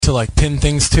to like pin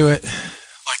things to it.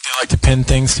 Like they like to pin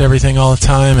things to everything all the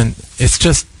time, and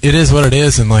it is what it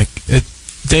is. And like it,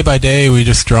 day by day, we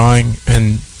just drawing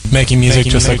and making music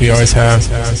just like we always have.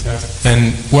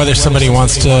 And whether somebody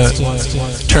wants to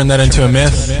turn that into a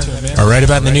myth or write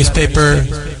about it in the newspaper,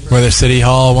 whether City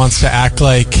Hall wants to act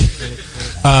like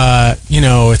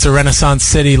it's a Renaissance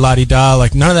city, la-di-da,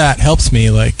 like none of that helps me,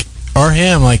 like, or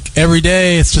him. Like every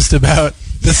day it's just about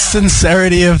the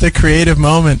sincerity of the creative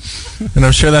moment, and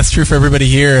I'm sure that's true for everybody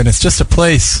here. And it's just a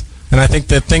place, and I think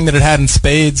the thing that it had in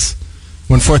spades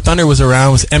when Fourth Thunder was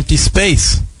around was empty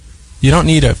space. You don't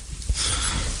need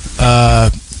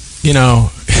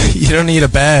you don't need a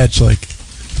badge. Like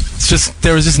it's just,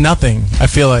 there was just nothing, I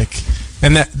feel like,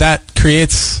 and that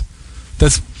creates,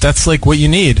 that's like what you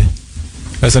need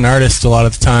as an artist a lot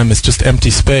of the time. It's just empty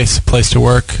space, a place to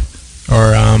work,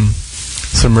 or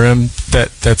some room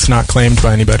that's not claimed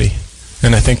by anybody.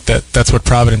 And I think that's what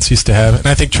Providence used to have. And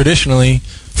I think traditionally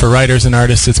for writers and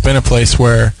artists, it's been a place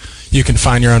where you can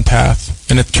find your own path.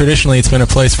 And traditionally it's been a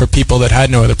place for people that had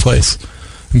no other place,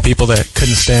 and people that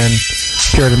couldn't stand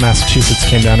Puritan, Massachusetts,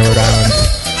 came down to Rhode Island.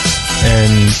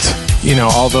 And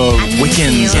all the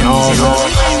Wiccans and all the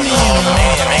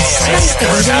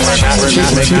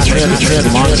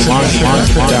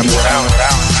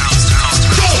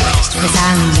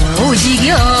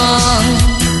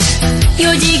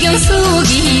요지경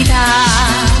속이다.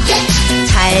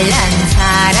 잘난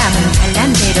사람은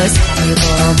잘난 대로 살고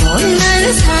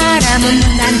못난 사람은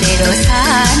못난 대로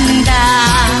산다.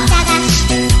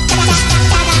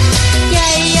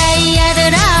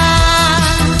 야야야들아,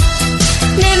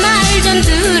 내 말 좀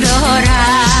들어라.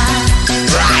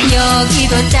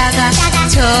 여기도 작아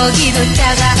저기도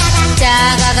작아,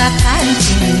 작아가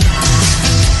반진다.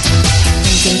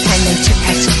 인생 살면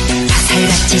 7-80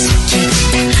 화살같이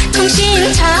속히다.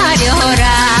 정신 차려라.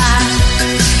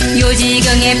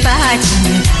 요지경에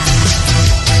빠진다.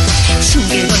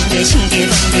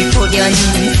 싱글벙글 보려는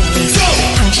새.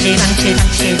 방실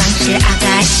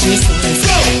아가씨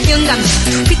새. 영감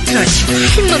툭 비틀어지고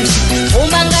할멈씨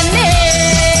도망갔네.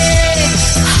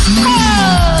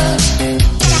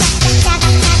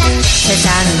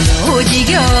 세상은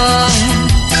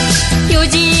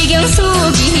요지경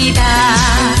속이다.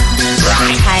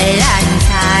 잘난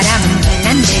사람은 잘난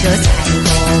대로 살고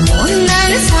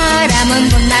못난 사람은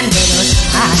못난 대로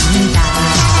산다.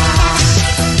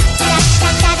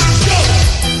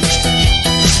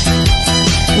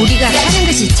 우리가 사는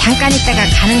것이 잠깐 있다가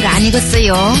가는 거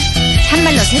아니겠어요?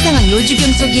 참말로 세상은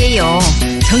요지경 속이에요.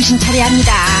 정신 차려야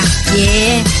합니다.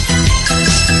 예.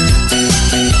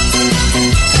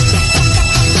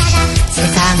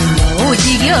 세상은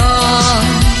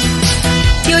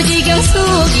요지경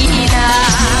속이다.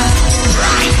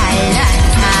 잘난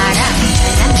사람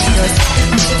잘난 대로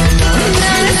살고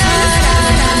못난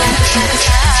사람은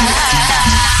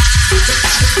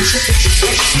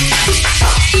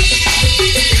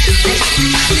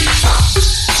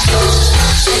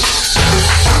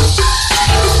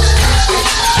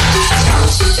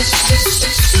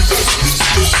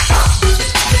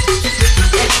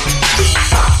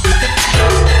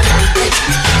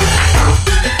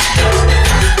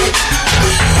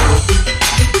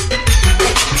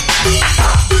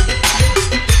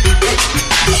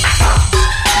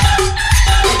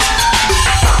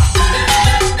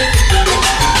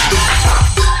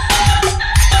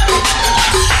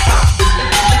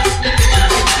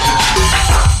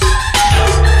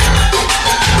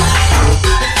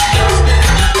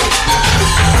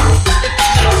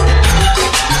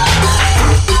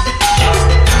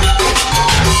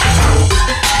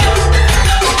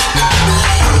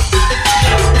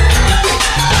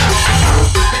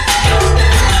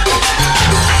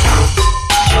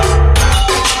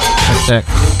sick.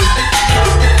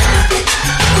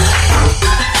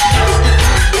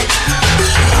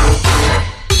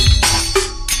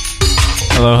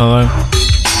 Hello.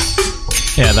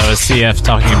 Yeah, that was CF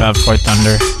talking about Fourth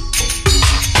Thunder.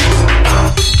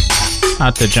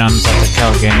 At the Gems, at the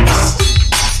Cal Games.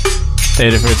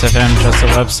 State of Roots FM, just the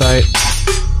website.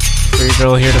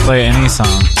 Firedrill here to play any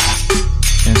song.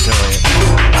 Enjoy it.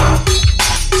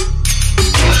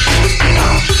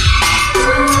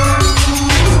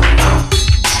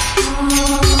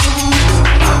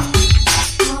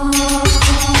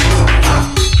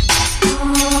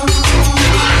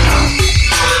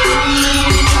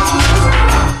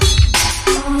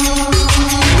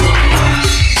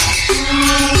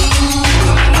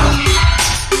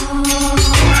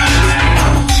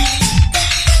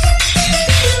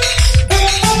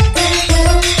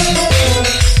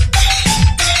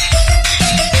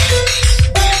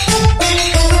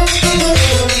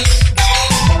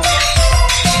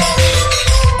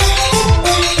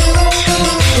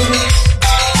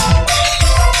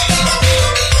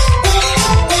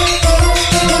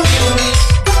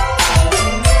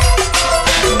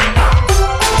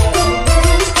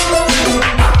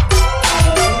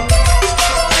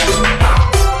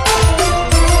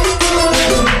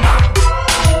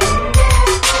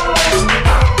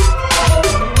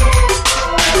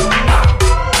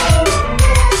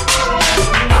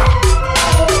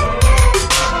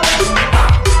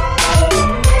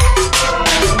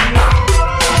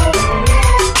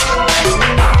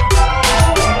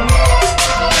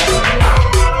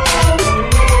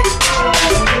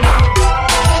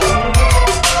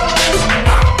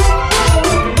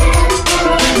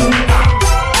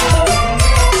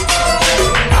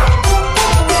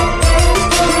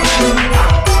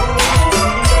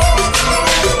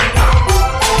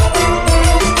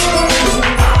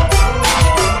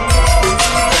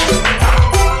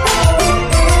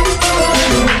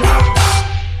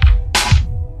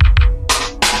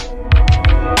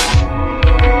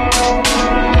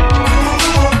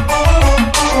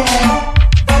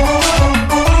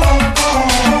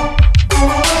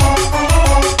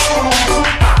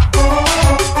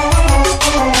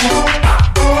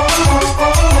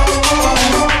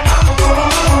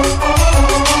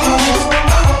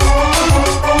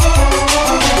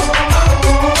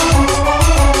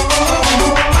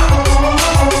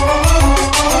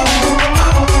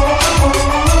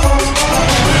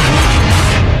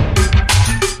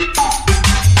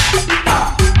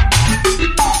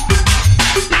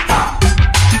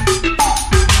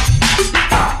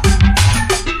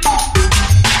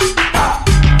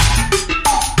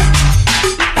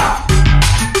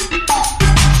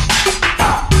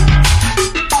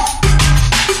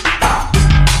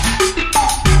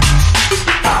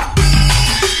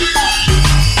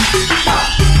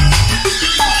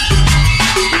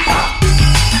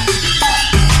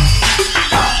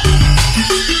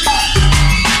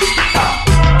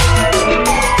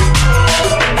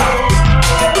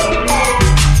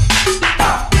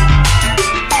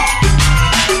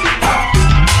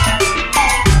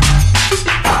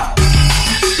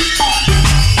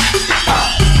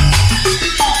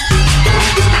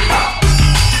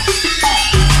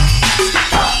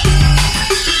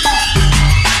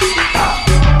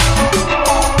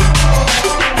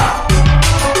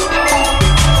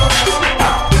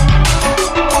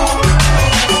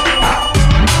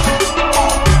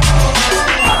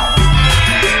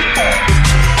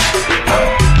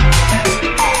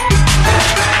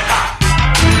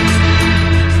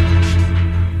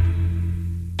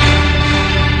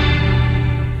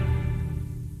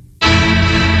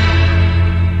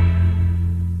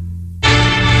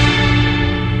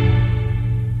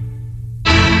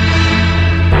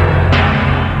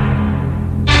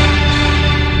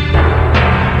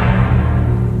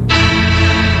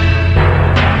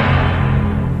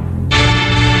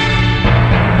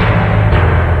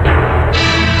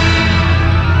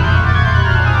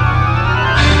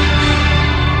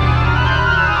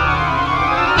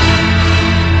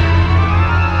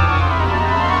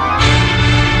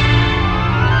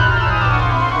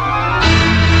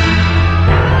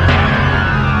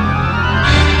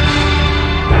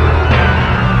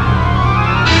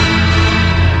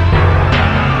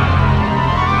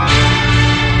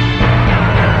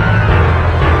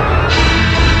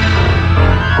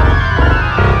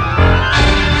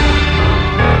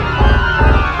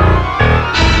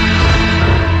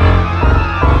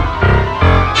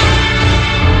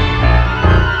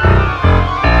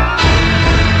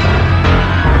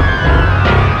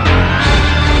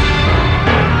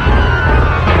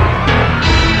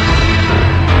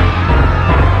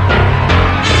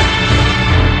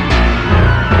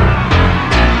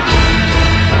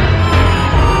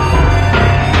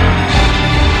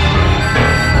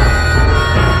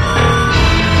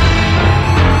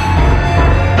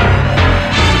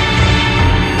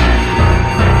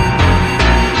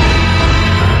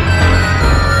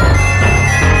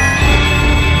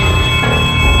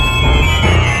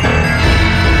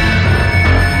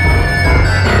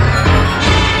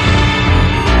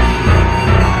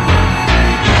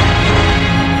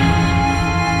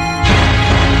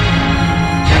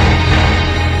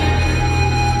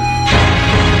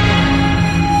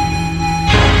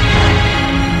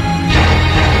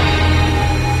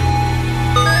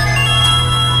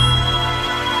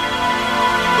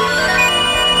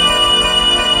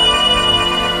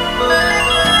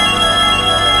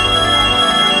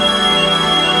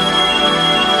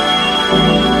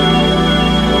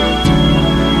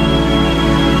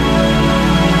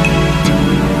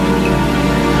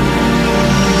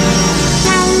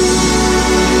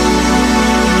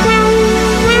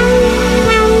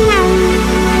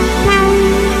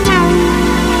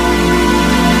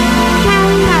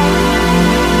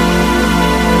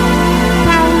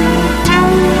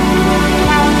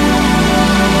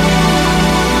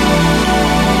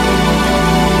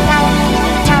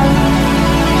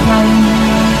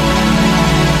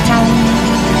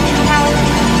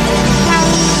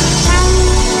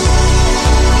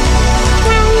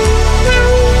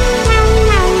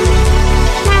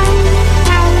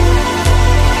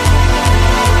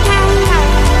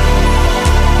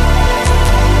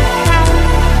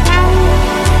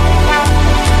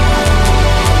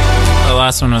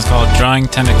 last one was called Drawing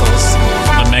Tentacles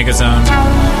from the Megazone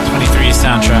 23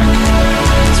 soundtrack.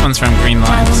 This one's from Green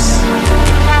Lines.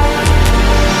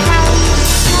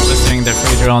 Listening to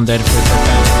Free Drill and Data Fruits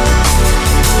FM.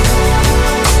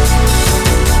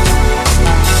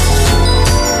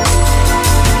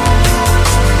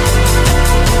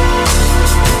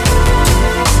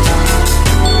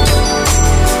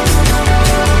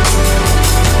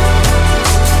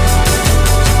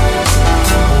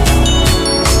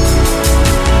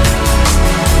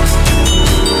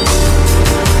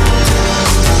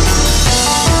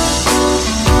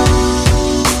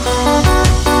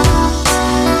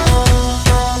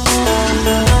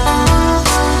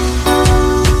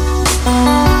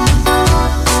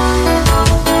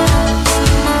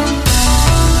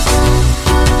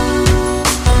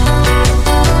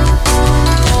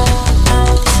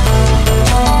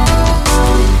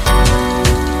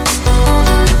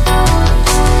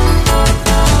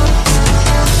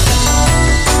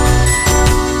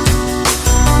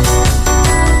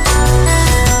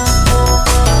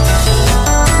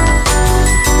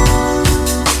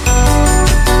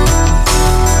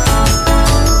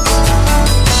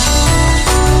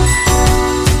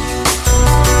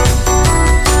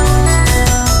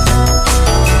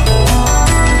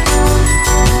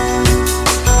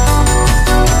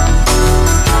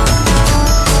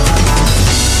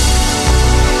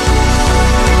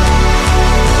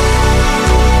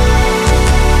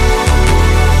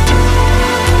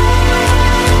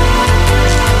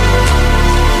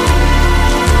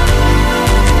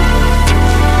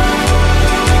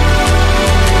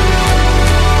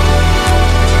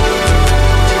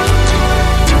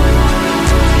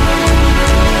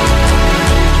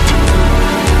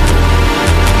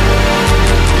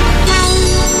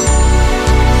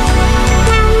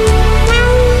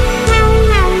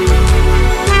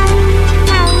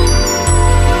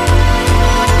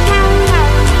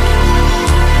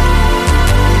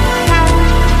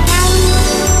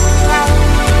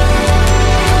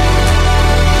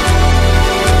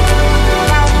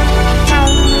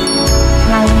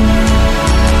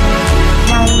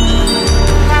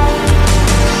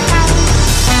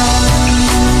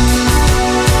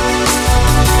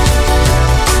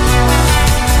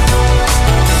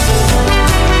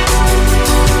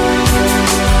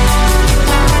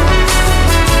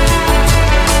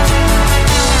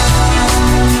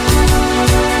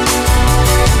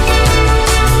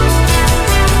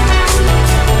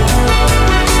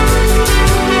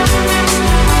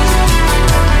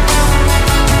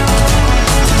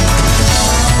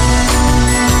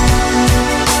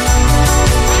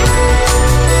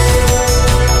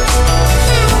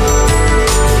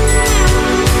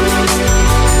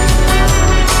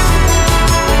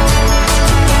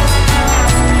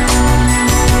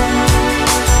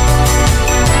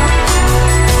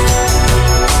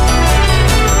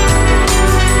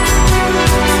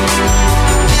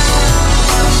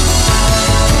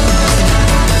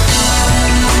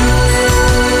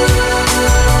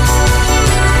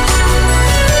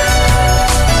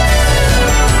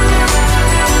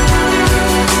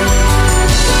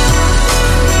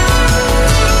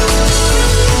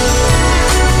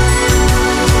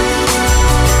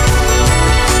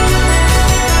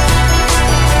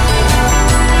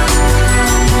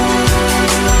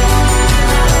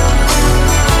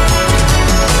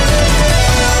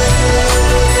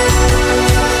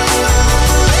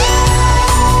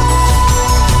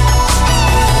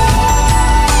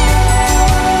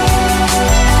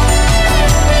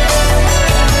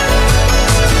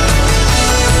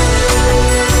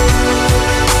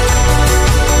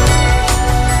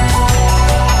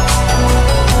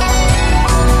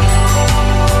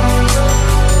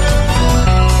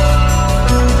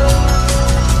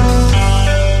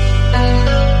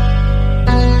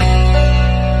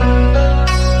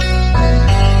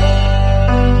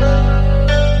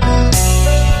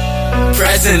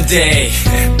 present day,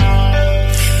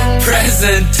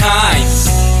 present time.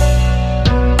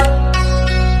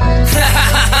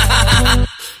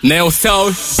 Neo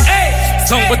Soul.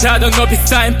 성보다 더 높이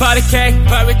쌓인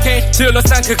바리케이트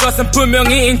둘러싼 그것은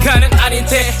분명히 인간은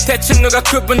아닌데 대충 누가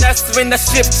구분할 수 있나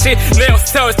싶지 네오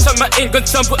서울 천만인 건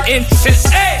전부 인치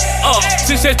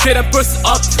진실들은 볼 수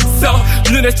없어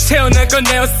눈에 채우는 건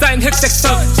네오 쌓인 흑색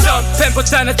석점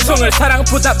펜보다는 총을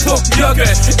사랑보다 폭력을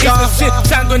이순신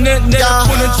장군은 내가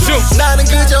보는 중 나는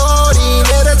그저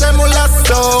어린애라 잘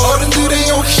몰랐어 어른들의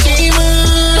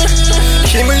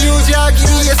힘을 유지하기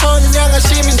위해서는 양한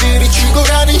시민들이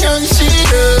죽어가는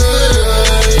현실을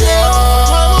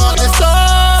화문에서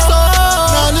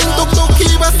나는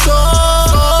똑똑히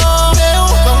봤어 네오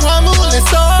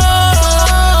방화문에서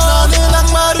나는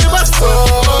악마를 봤어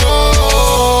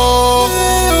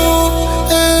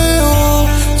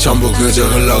전부 그저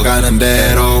흘러가는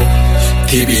대로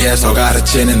TV에서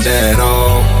가르치는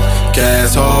대로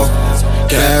계속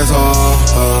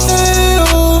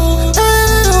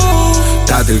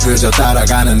다들 그저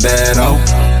따라가는 대로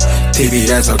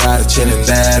TV에서 가르치는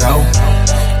대로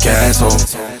계속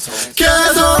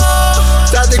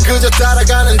다들 그저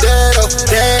따라가는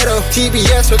대로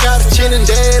TV에서 가르치는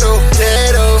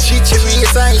대로 시체 위에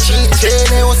쌓인 시체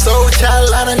내 옷 속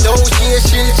찬란한 도시의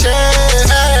실체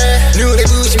눈에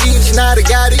부신 빛이 나를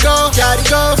가리고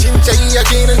진짜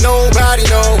이야기는 nobody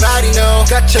know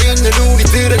갇혀있는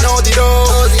우리들은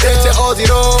대체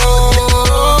어디로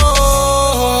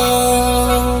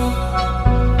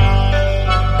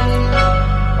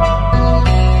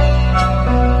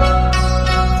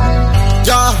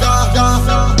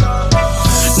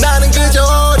나는 그저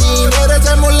어린애라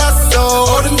잘 몰랐어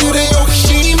어른들의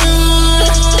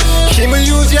힘을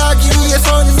유지하기 위해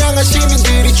선량한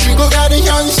시민들이 죽어가는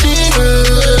현실을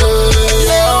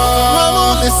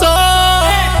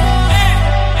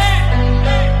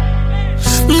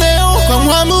내어광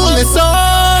화문에서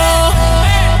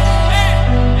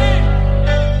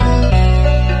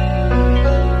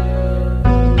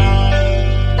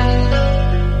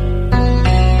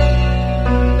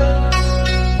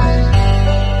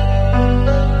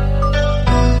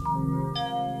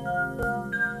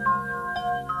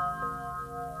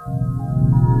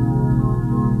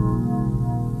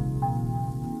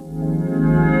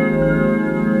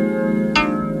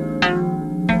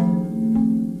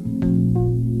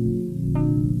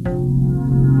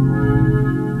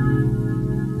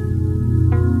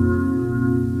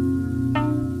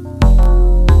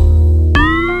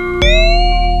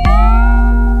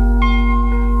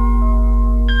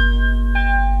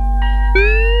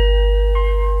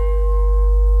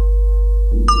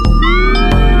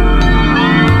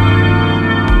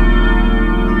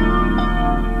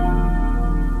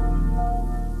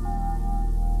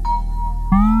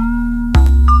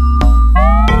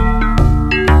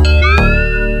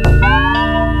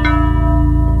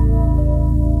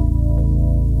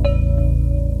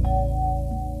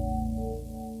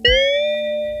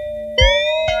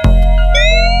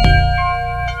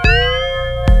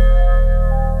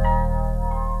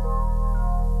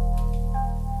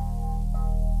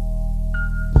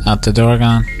Out the door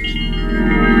gone.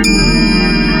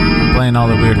 I'm playing all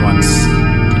the weird ones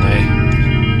today.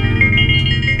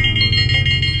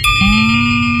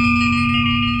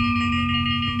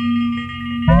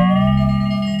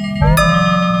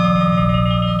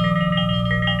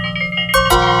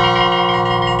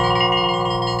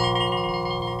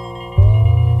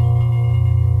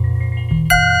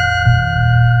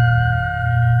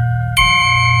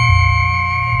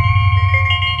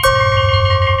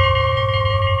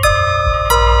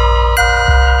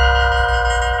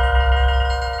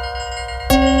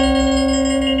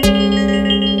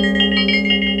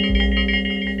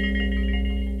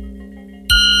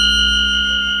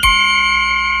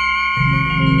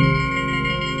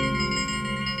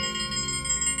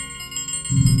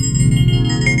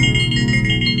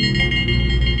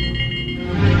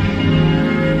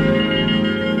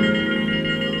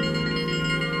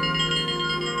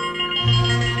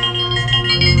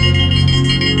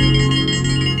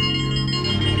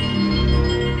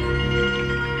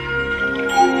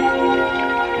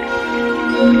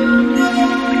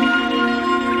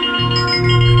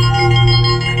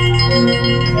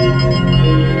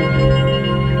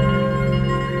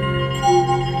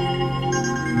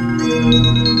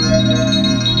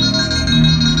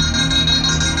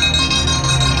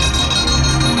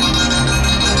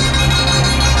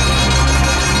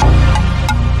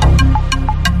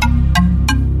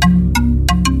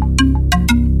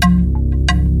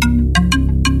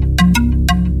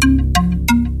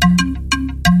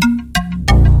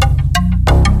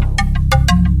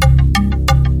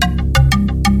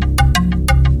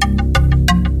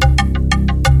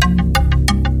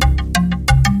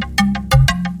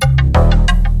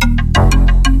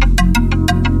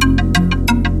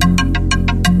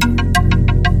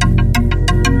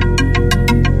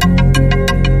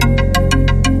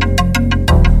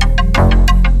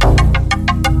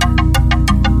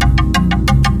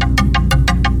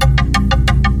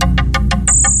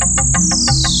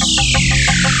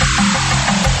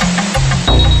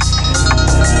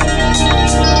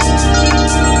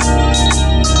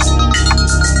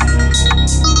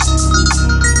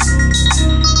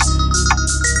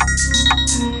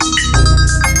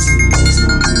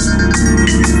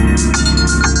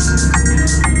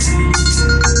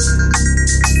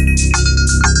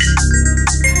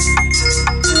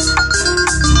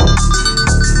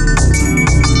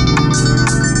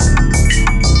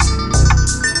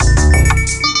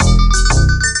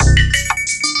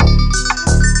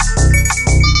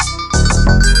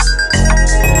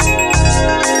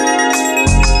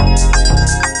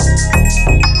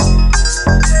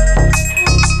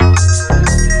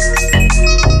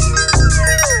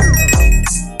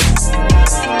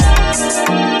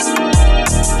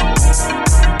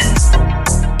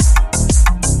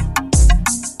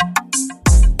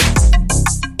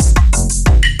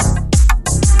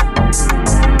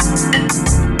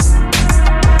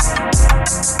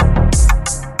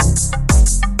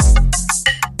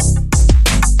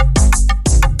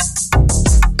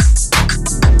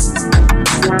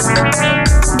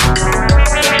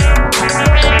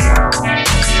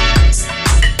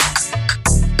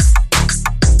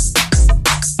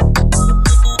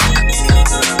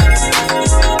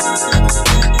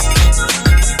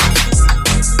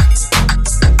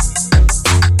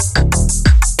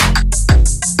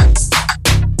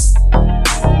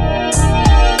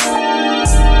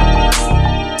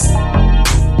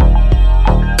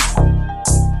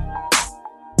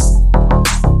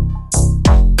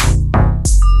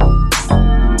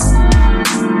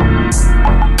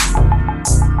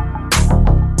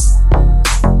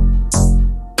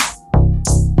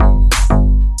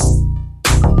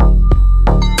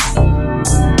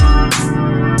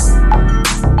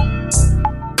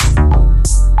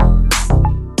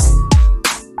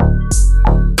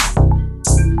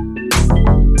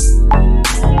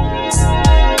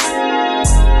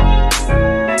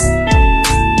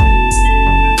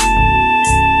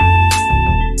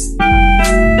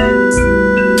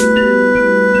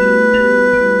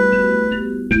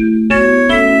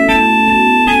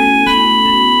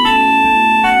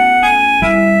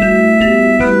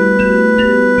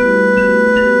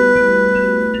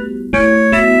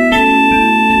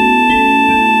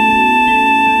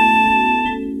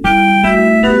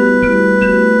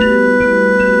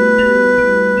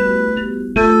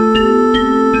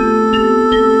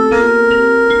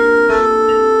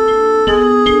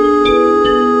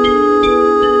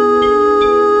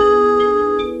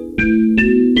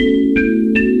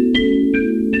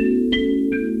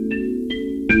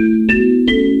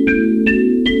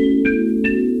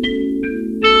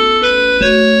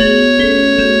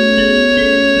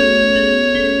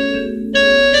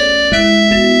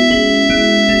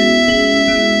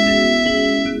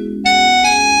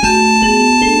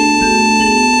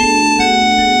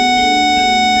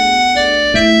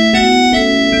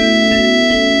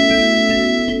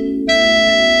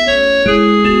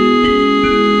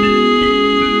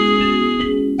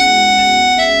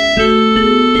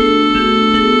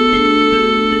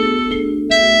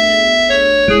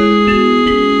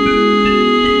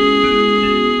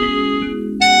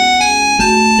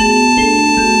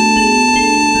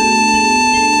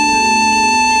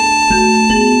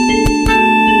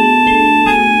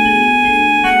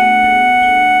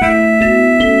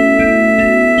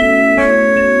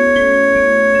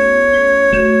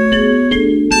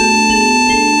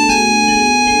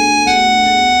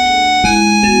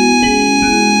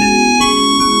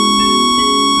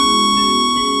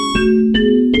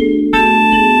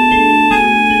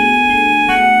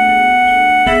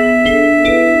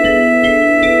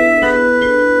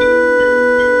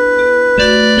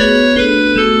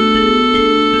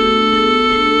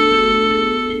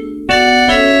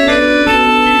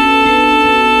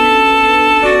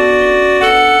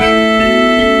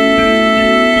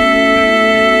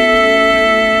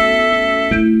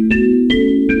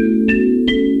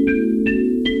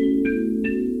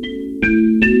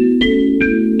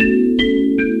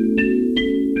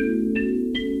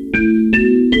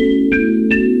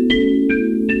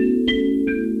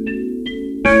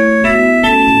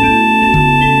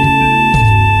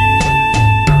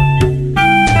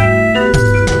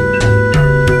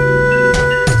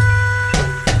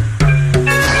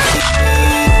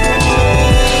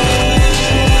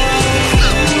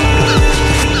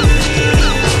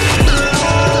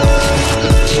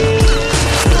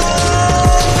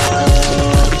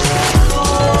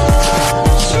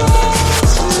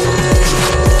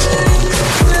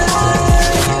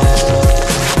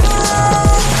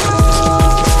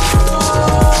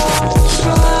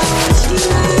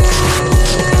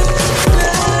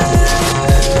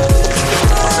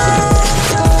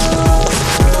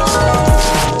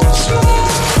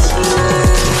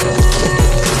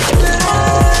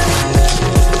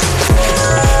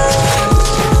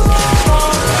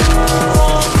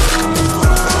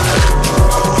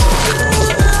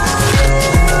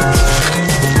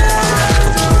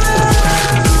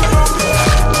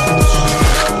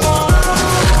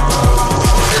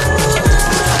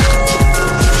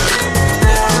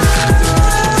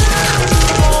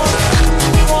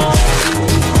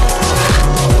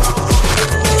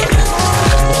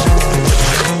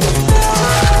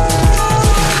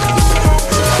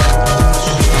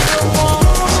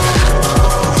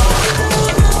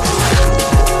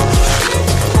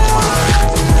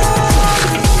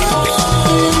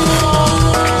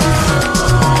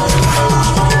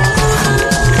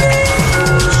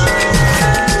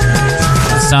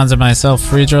 sounds of myself,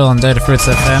 Free Drill on Data Fruits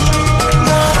FM.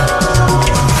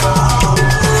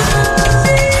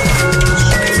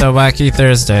 It's a wacky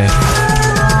Thursday.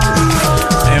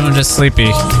 Maybe I'm just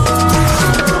sleepy.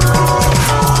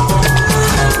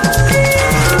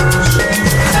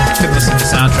 Could listen to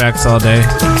soundtracks all day.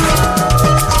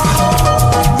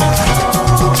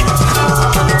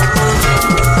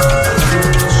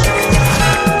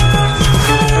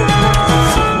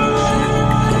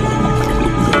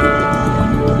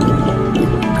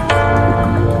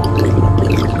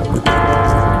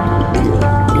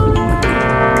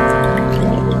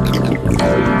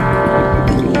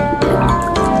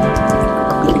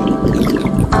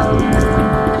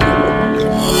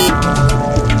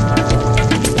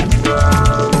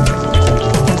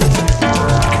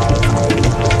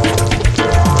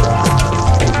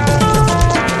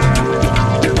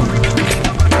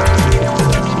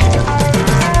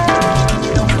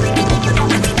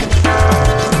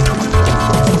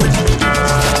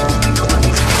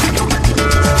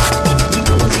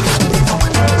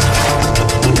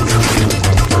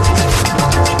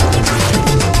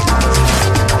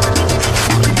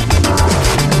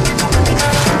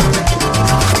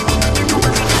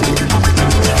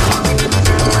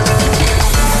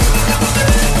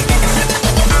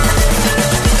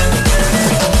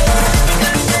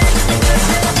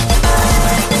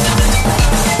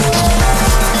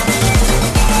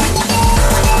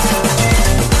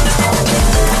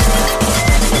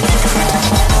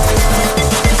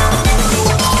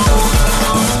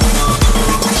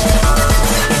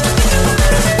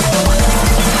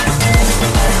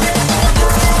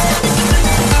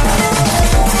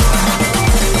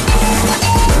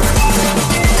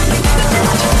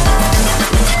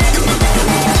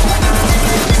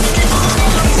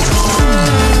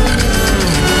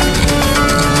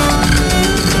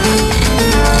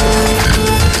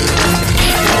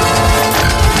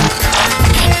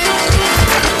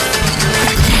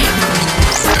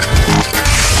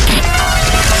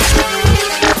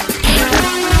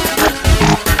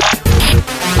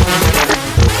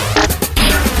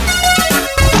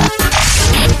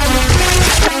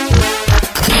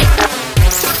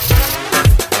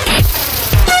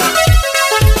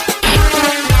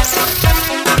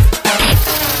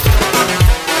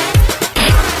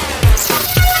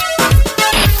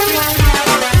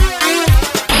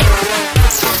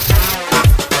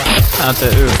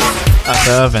 Out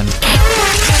the oven.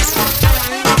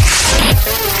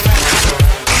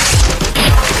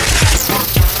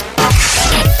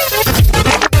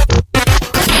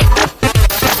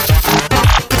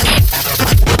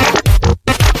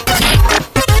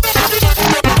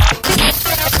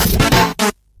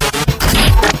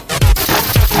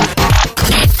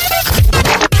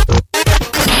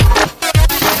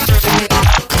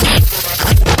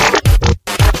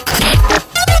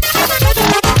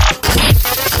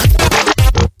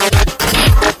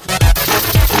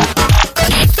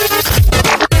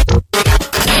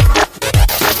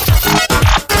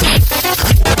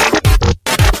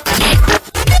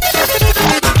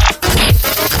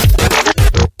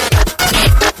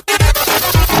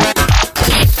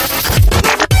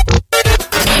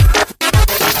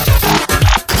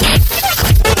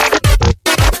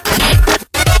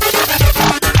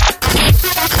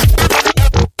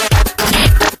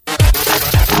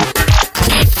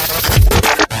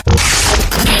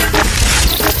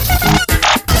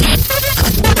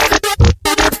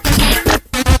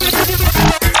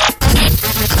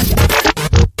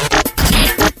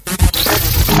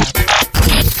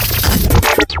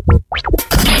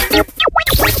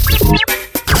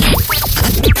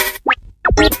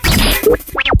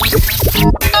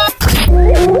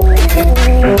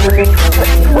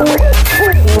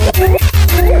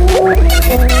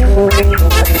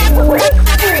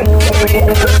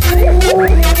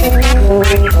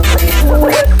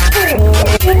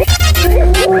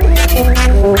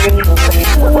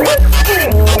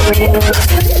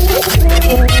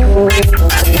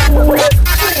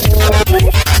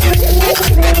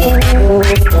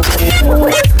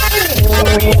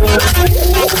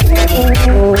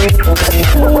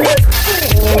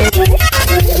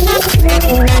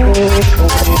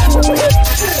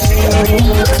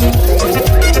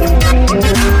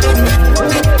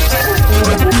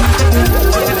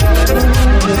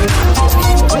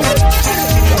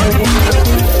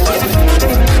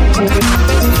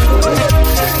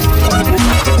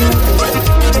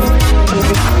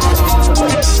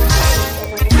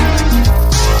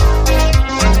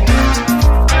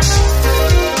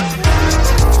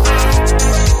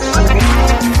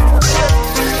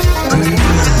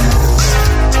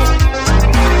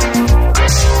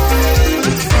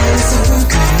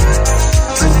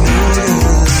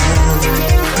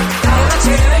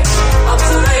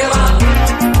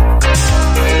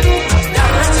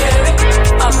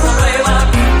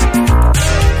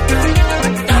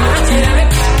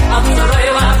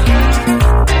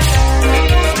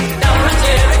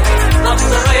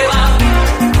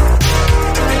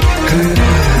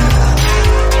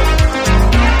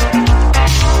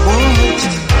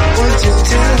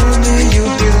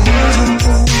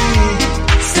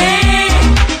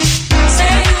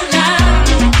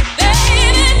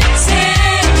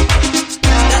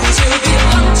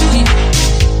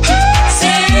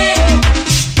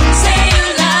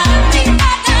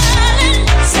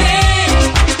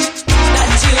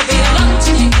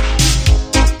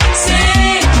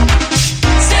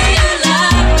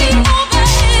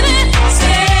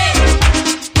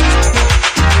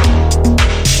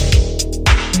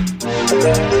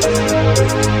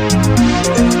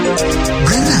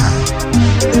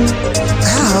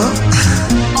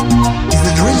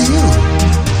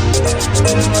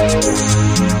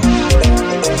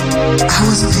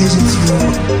 was paging through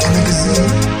a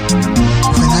magazine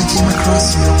when I came across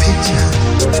your picture.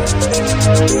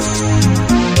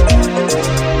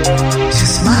 You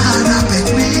smiled up at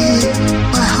me,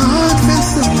 my heart felt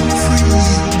so free.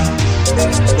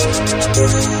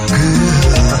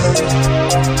 Good,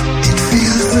 it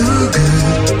feels so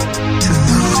good to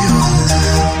know your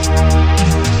love.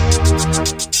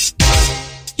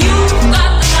 You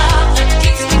got the love that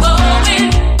keeps me going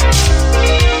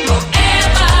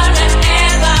forever and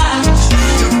ever.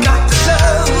 You got the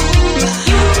love.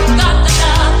 You got the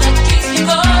love that keeps me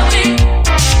going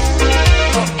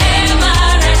forever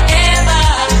and ever.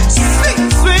 Sweet,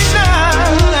 sweet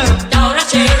love. Dora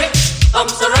cherry, I'm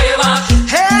sorry about.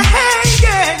 Hey, hey,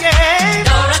 yeah, yeah.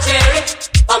 Dora cherry,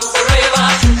 I'm sorry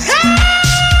about. Hey,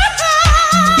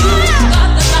 You got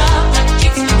the love that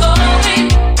keeps me going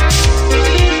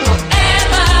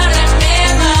forever and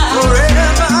ever.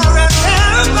 forever and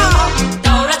ever.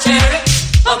 Dora cherry,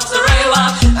 I'm sorry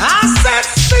about. I said,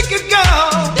 speak it, girl.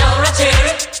 Dora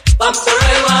cherry, I'm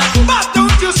sorry about. But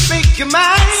don't you speak your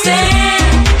mind. Say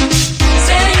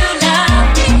you love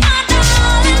me, my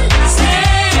darling. Say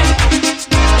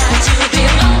that you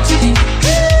belong to me.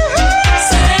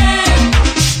 Say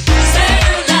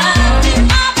you love me,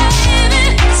 my baby.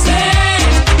 Say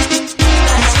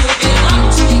that you belong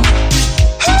to me.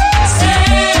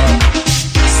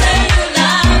 Say you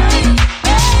love me,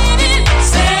 baby.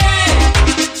 Say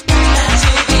that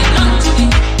you belong to me.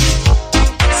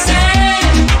 Say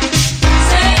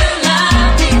you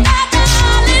love me, my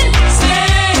darling. Say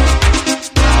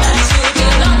that you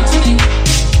belong to me.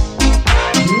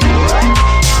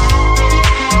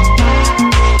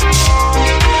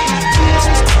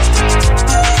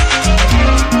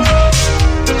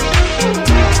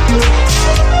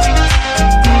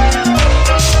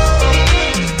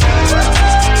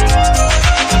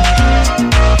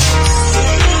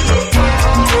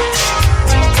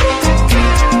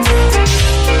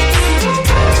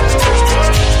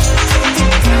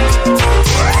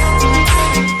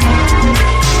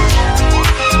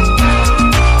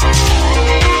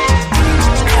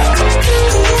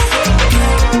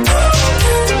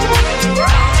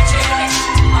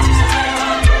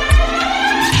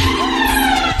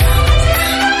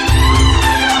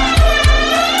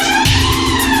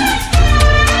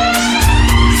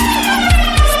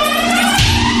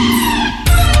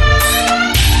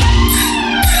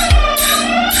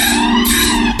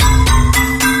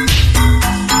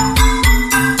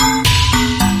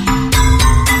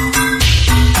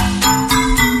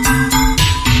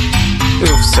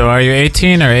 Oof, so are you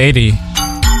 18 or 80?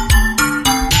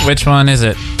 Which one is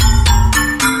it?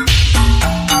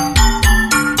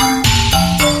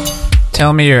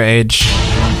 Tell me your age.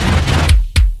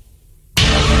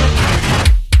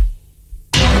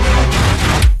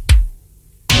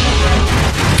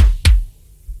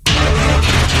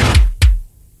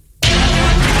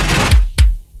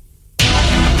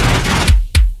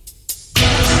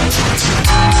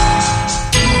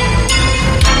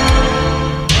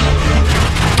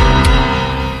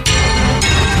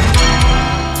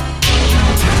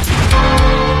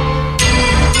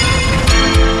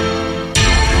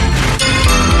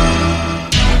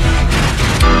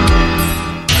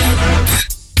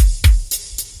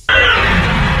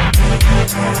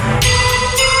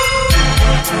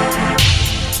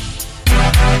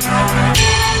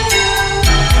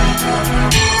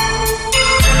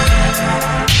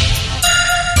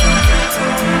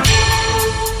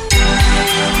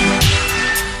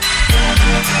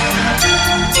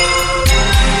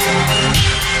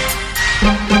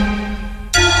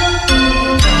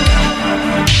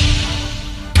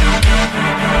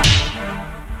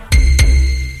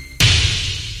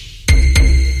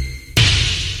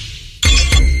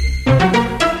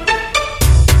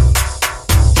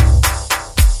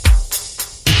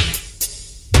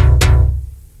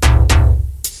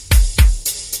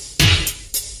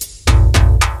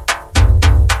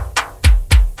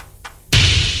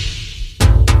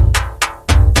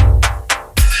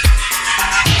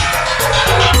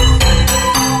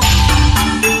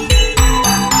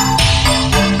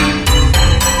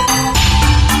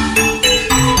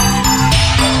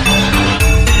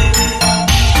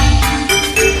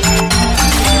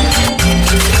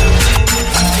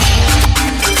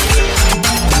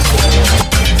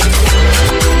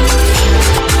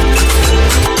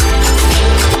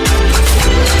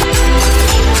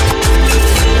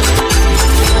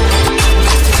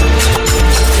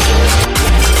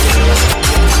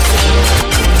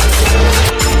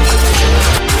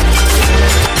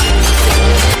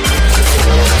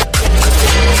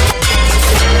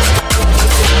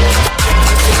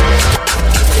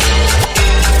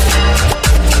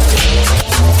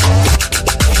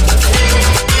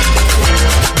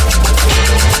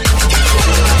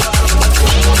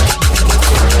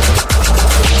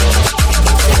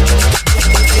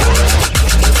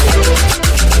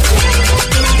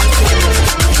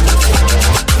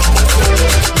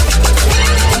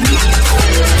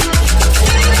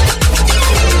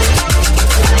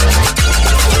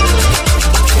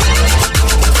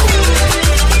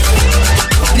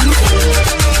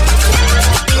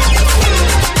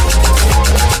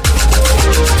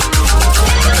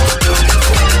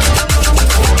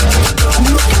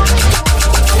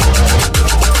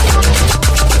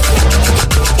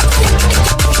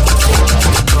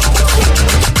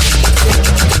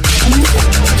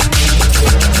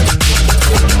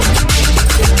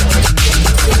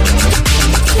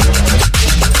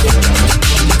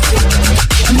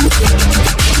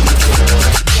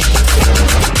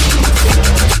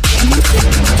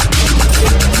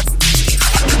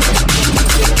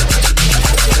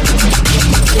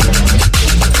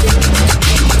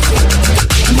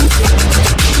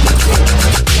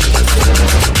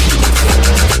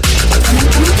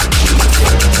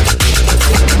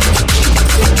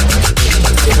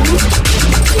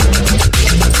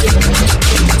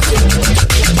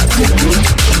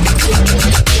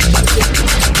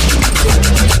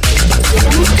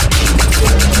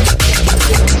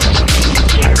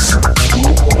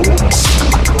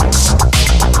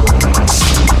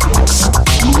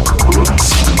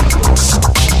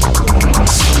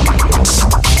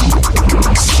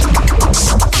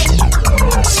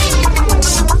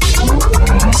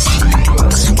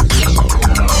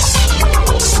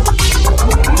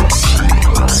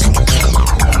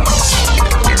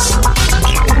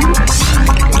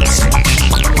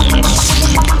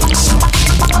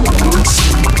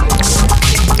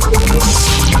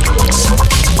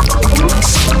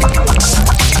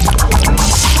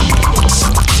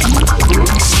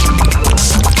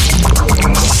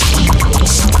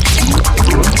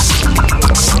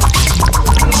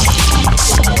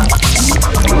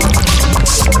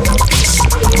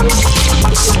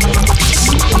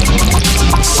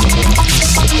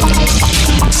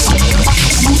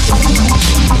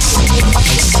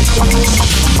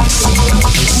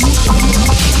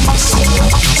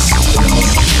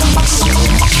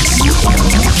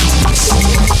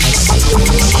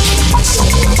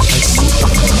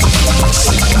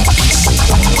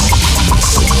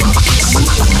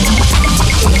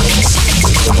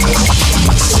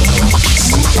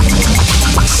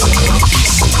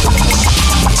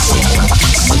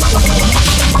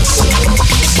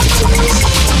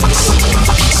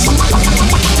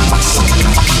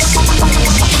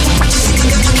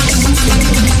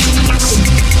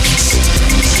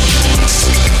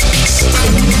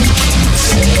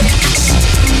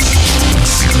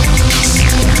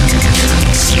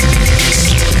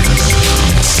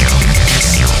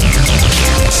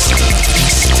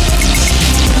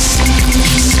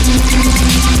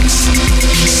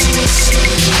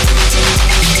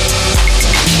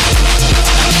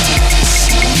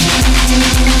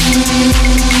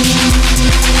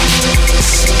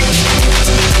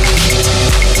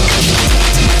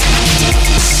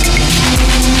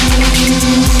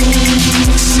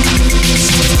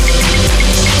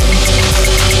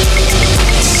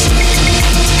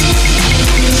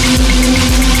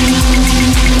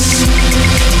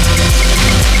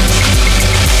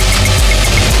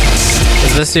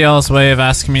 this y'all's way of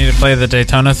asking me to play the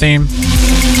Daytona theme?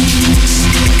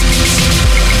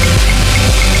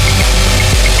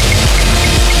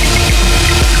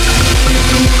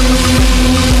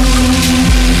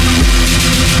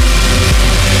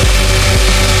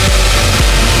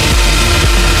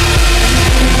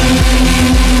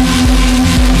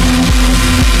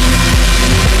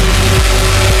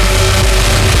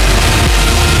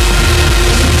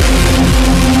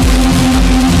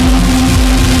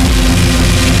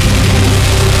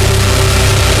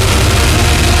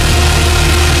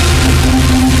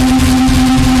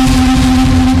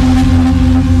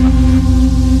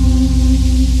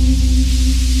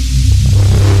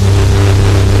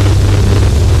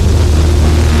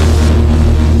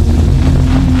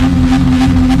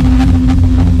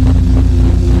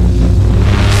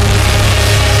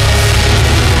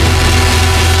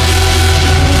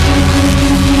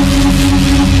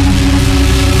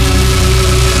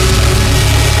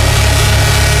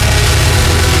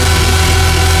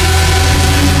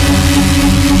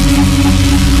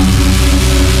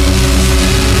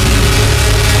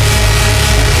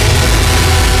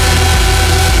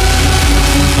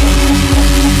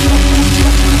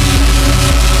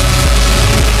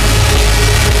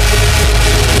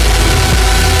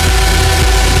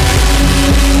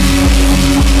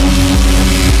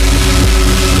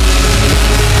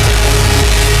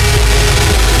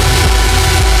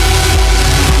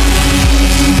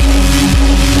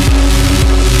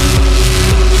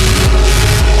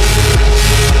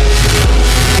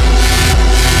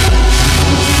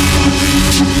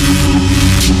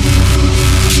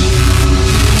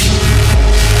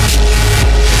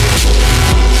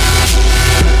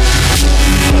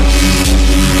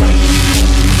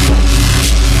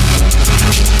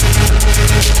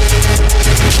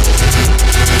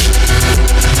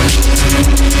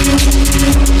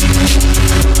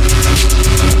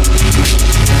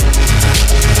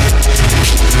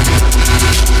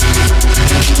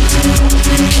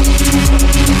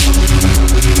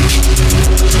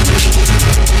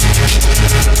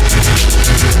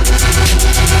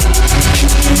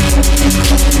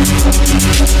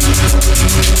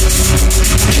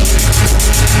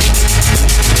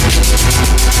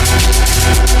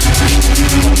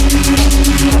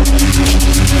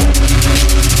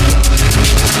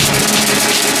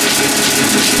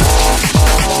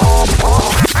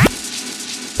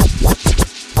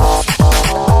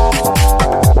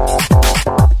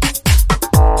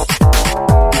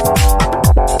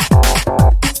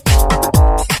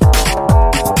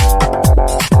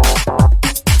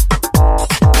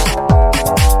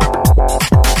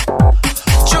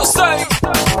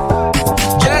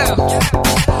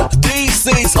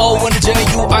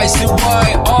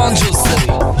 J-U-I-C-Y on Juicy.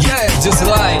 Yeah, just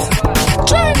like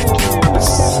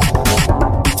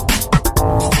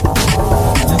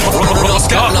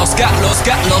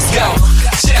Let's go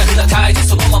シラフな態度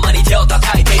そのままに手を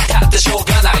叩いていたってしょう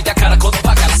がないだからこの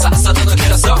バカがさっさと抜け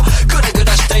出そうグラグ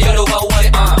ラして夜は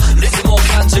終わりリズムを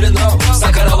感じるの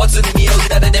逆らわずに身を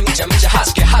委ねてめちゃめちゃ弾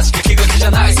け気が気じ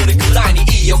ゃないそれくらいに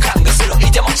いい予感がする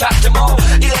いてもちゃっても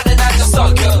いられないとそ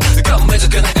うガンメズ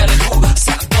く流れる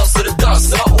さあどうするどう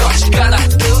ぞ What you gonna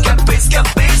do Get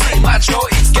busy マッチョ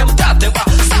いつけもだっては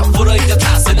札幌行って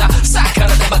達せなさあ体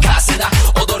任せな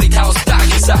踊り倒すだ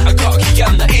けさご機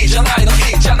嫌ないいじゃないのい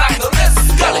いじゃないの Let's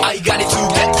go I got it to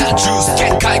get that juice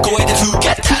限界超えて to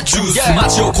get that juice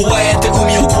街を越えて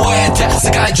海を越えて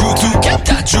世界中 to get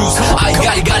that juice I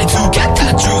got it to get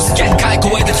that juice 限界超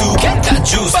えて to get that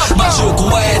juice 街を越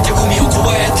えて海を越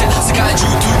えて世界中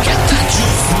to get that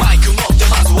juice マイク持って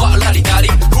まずはラリラリ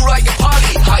フライがパ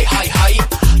ーティーはいはいはい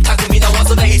巧みな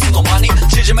技でいつの間に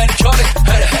縮める距離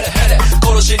ヘレヘレヘレ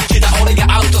殺しに来た俺が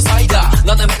アウトサイダー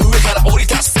斜め上から降り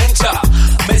立つセンタ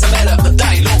ー目覚める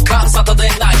第6巻サタデ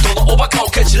ーナイトのおバカを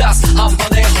蹴散らす半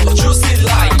端ねえほどジューシー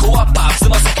ラインコアッパーつ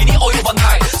ま先に及ば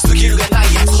ないスキルがな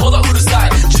いやつほどうるさ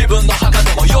い自分の墓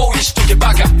でも用意しとけ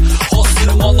バカ欲す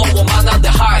るものを学んで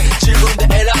はい自分で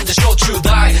選んで小中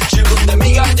大自分で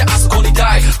磨いてあそこにい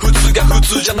たい普通が普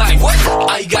通じゃない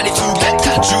I got it to get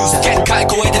that juice 限界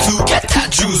超えて to get that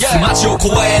juice 街を越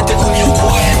えて海を越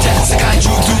えて世界中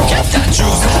to get that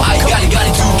juice I got it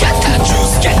to get that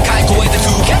juice 限界超えて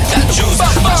to get that juice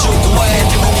街を越え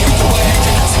て海を越え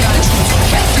て世界中 to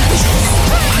get that juice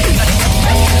I got it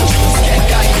to get that juice 限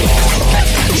界超えて to get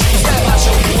that juice 街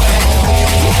を越えて海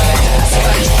を越えて世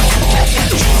界中 to get that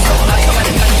juice I got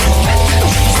it to get that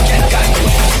juice 限界超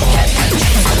えて to get that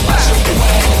juice 街を越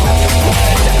えて海を越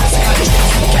えて世界中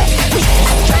to get that juice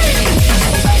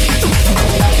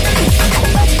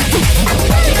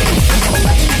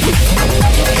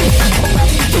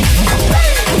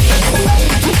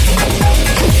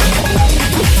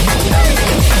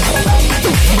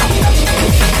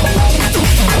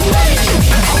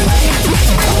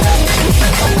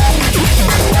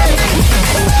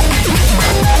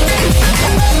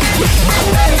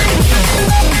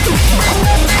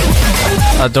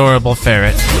adorable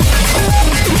ferret.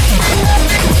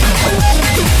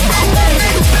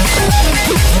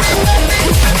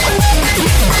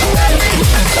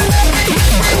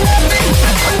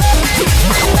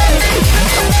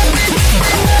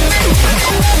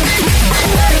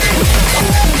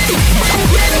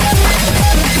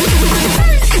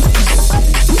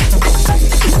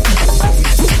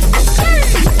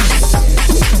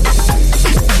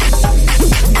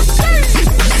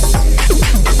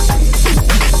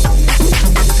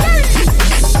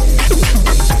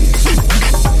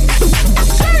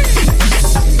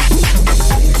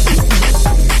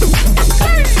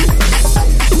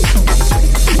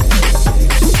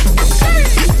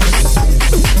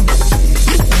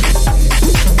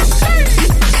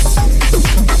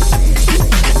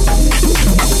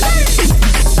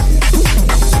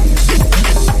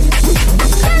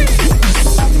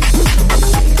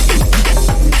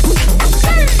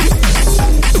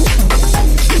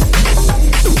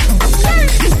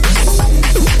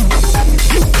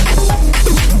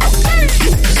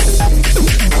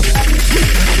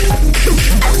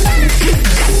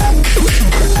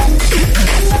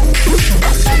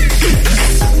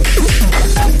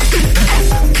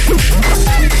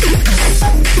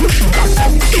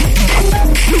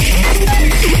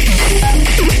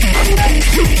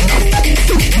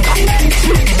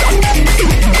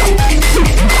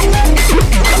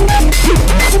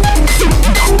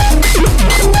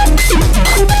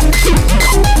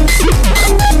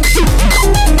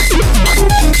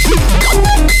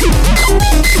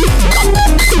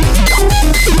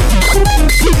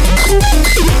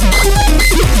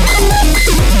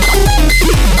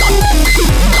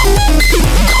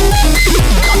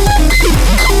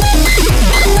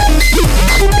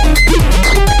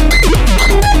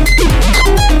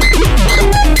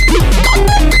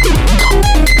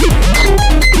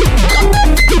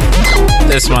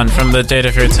 This one from the Data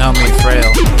for Tell Me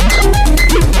Frail.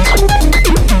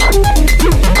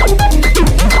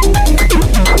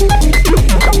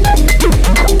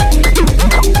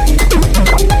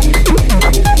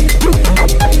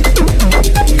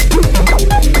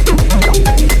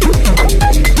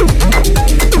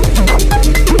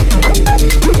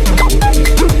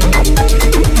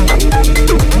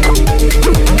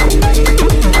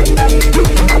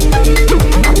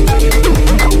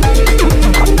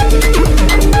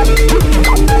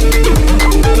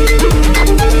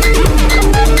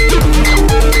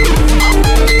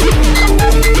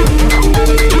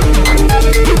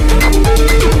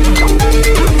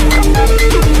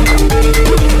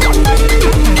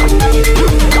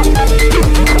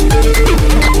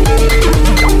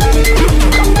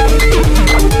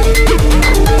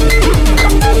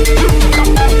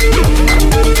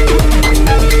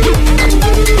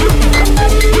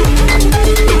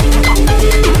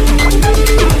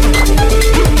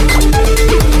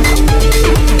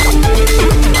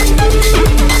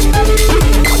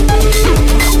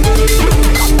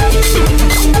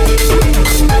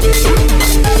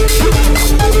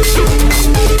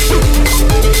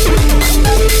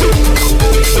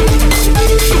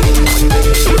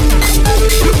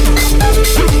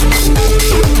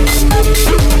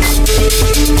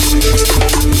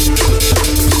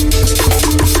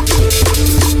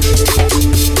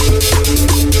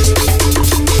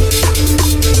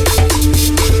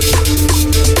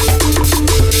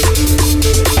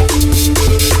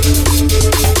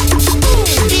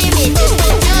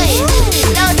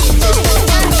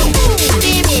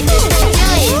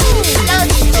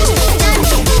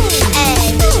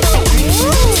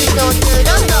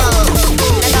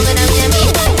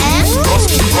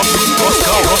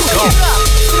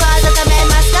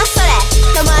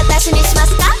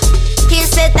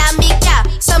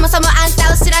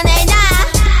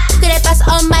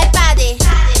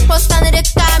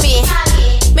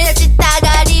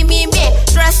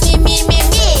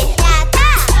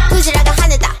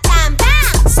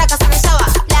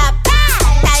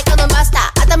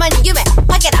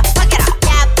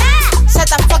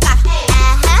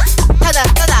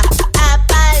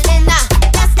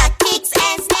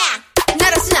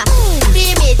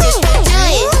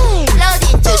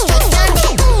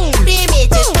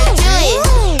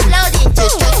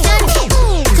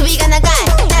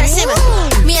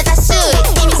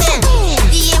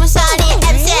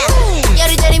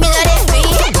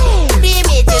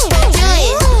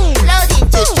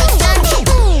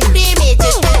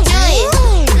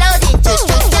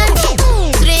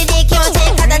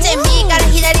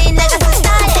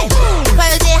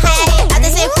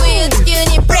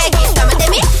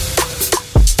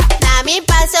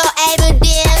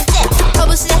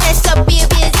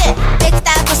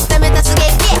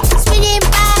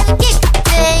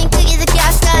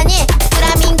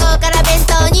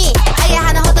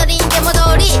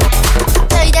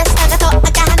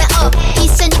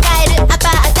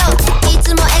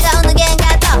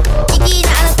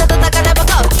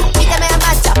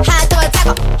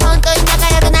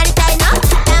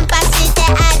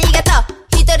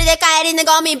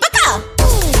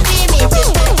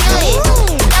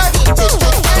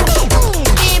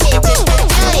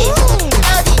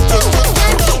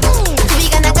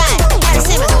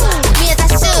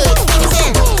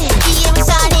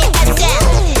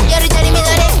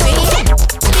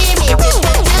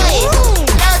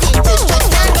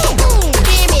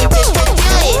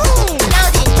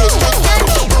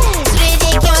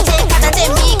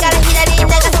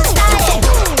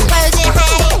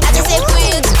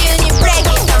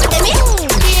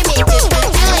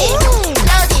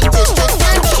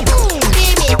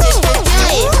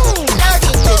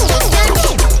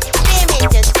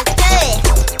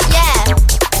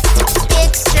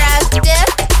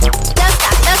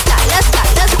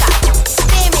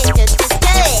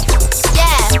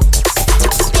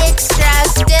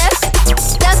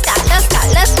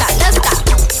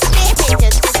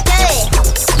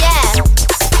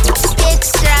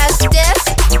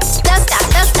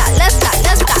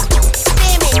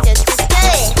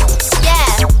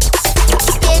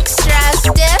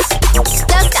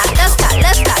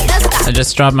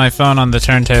 dropped my phone on the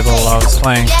turntable while I was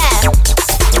playing.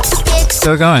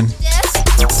 Still going.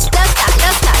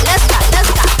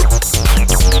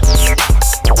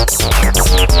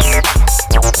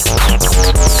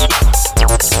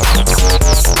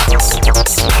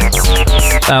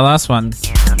 That last one,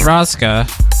 Raska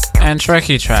and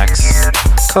Trekkie Tracks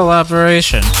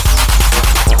collaboration.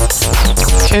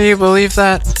 Can you believe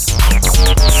that?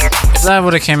 If that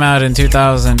would have came out in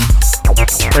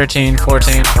 2013,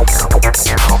 14,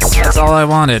 that's all I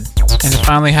wanted, and it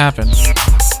finally happened.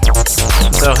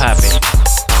 I'm so happy.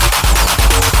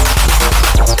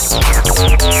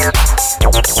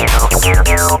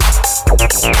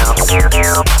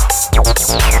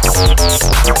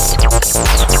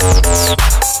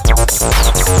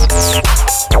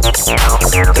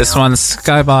 This one's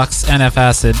Skybox NF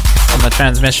Acid from the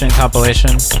Transmission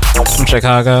compilation from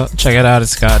Chicago. Check it out,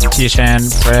 it's got T-Shan,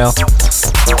 Braille.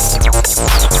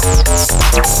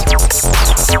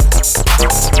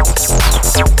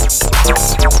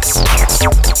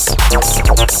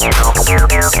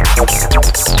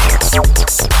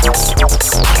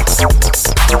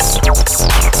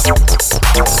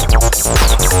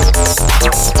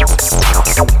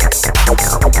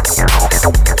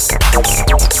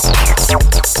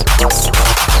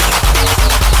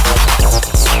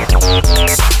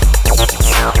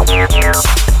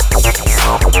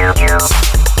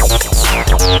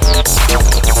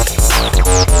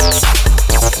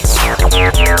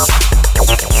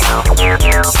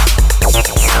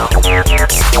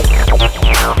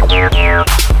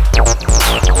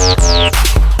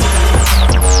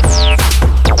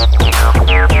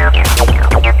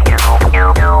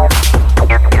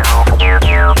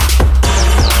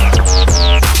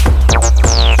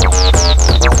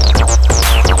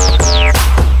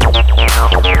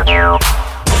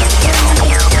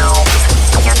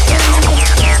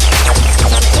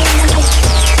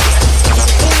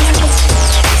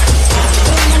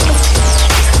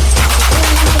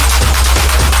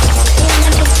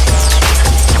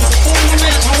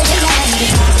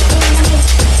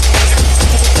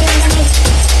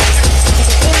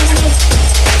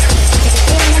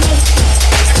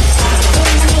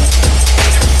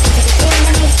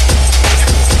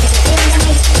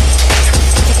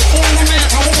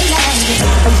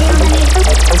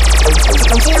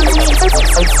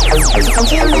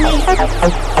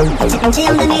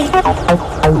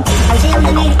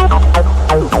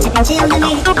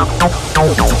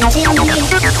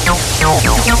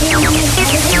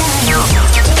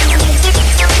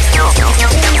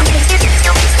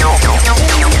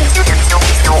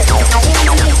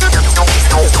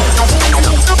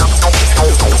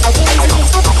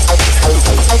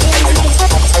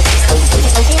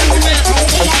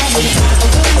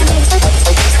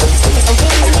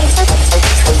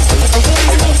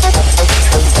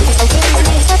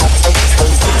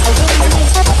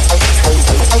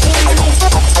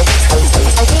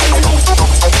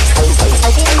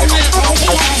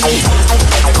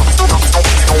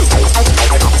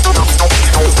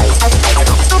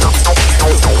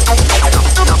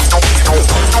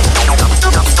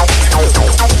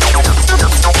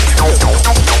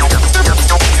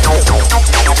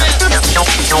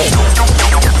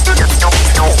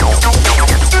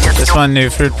 This one, new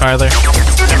Fruit Parlor,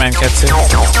 Manketsu.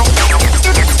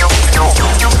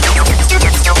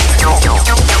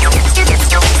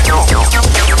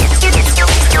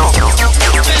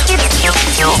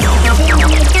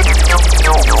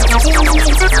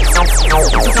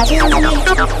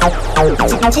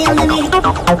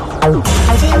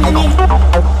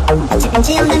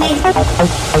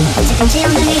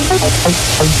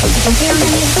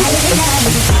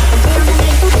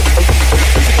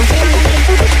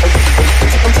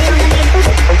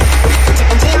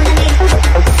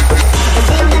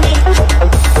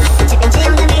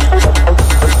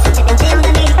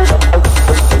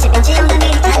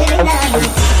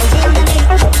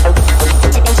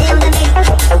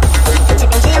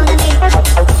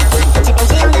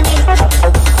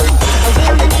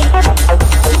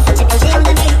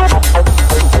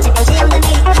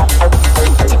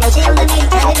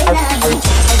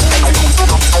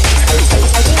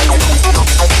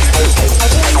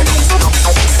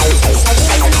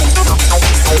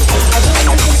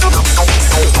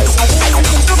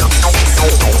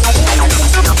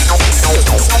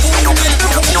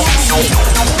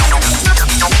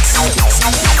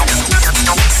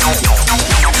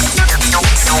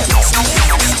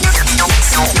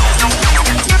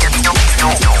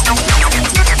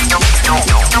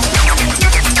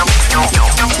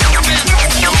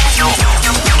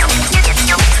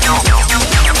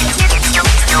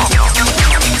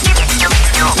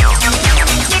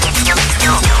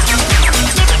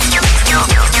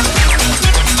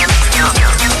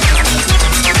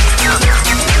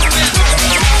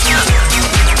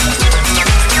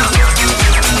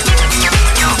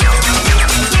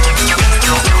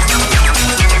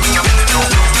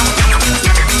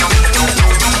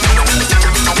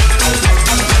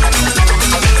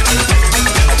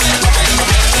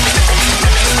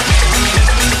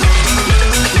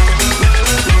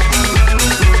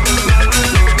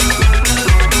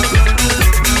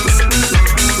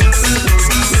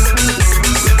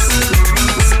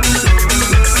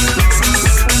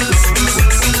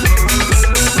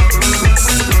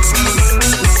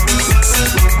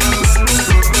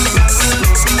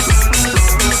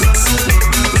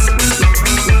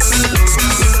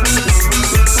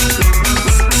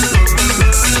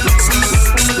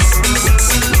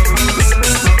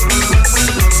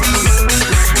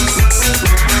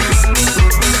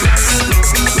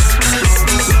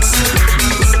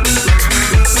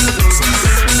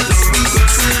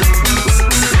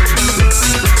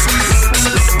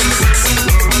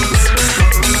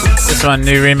 This one,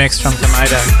 new remix from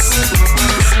Kamaida.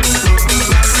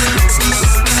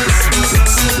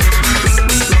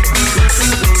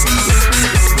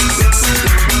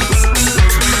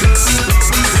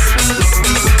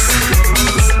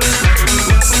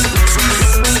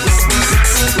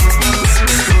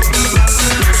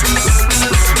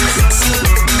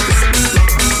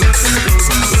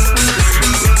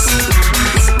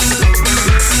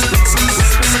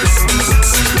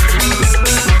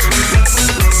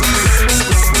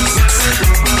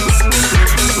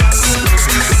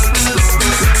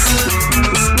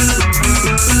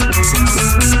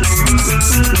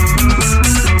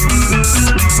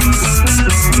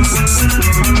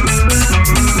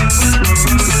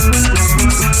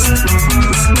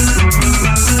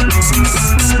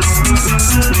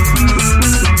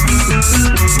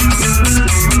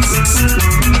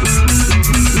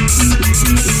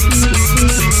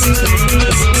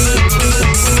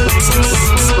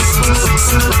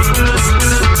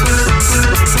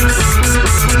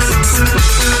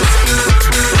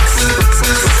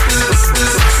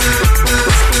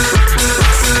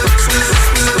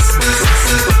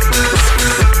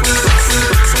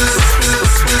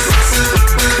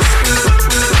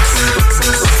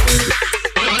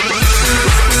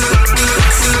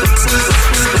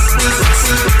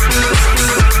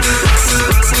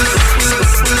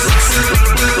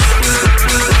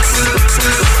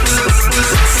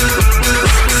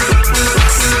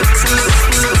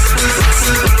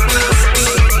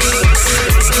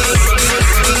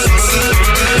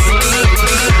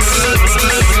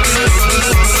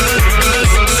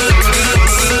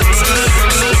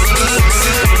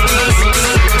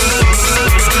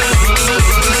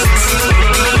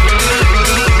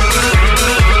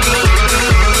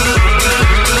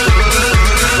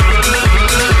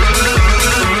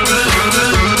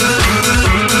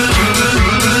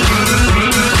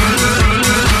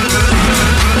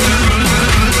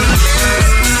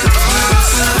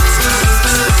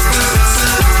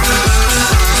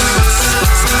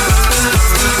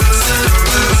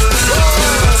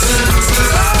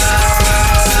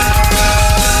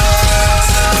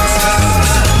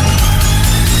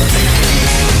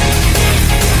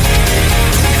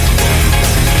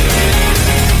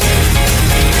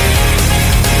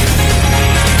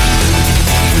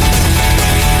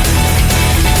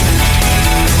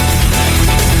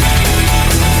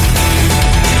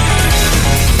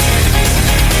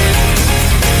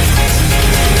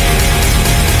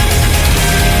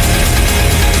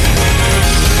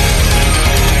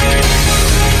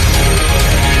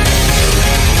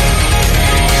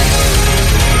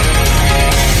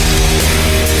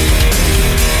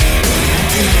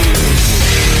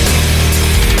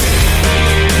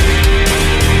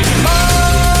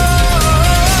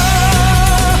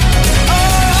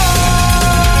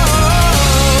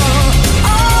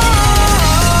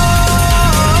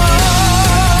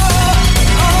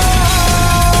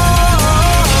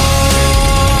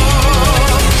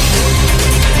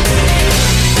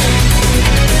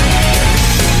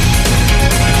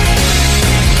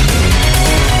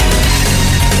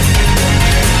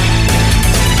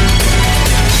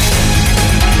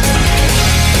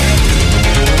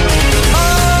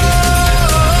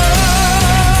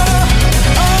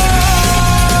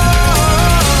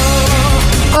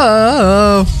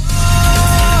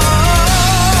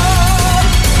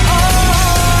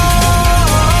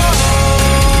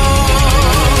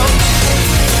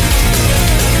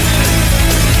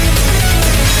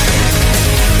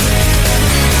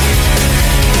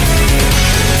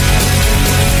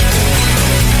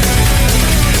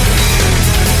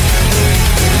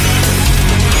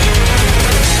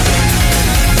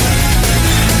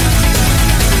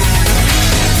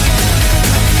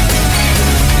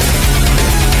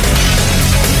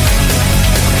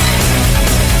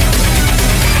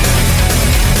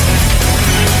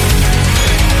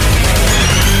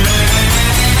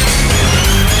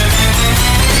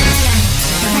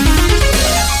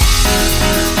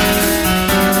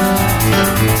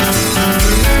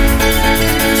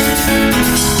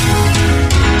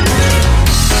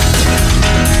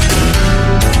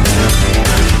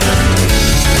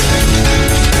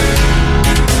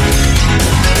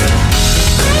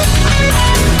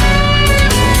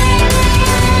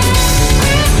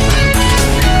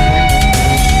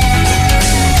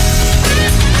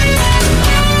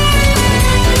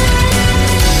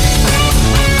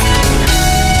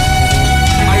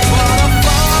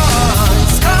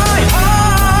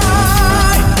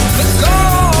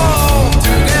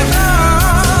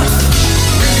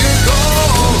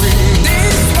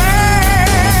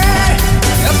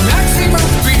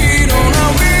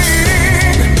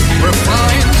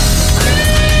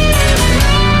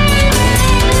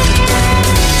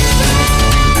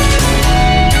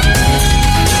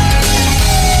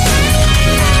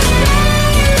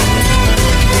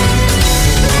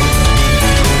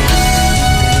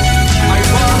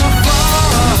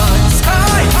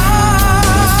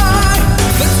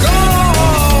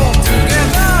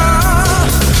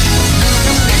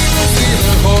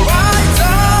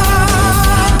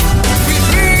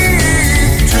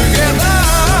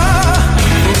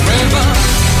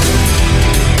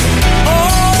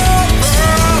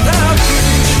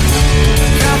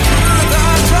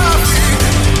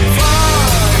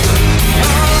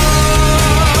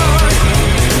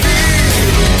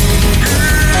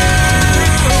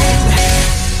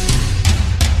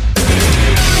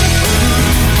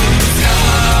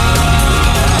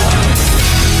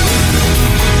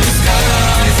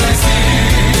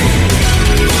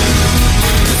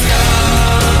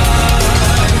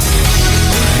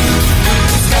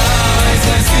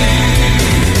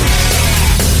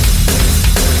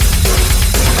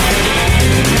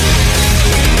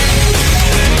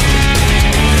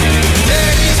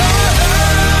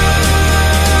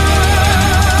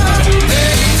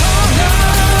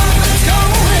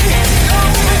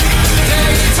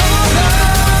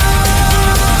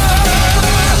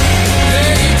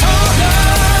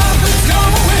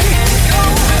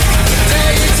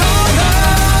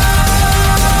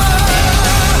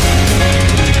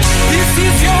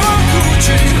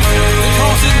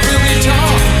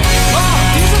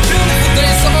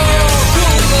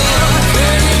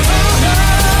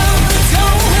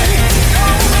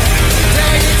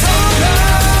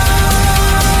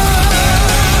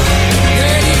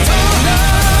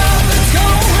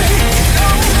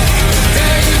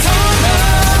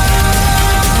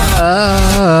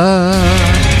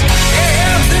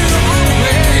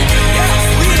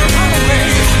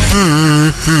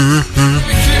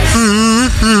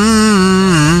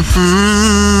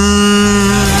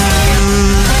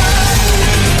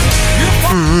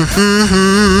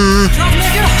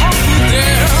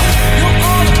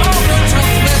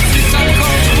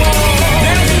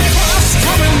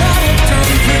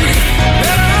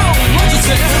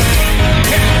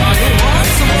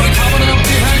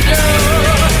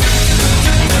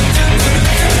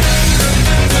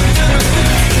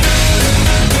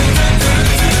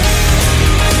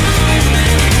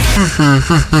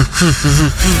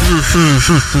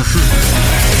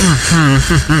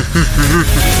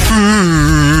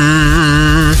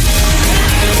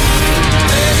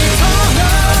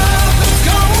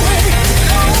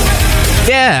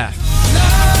 Yeah.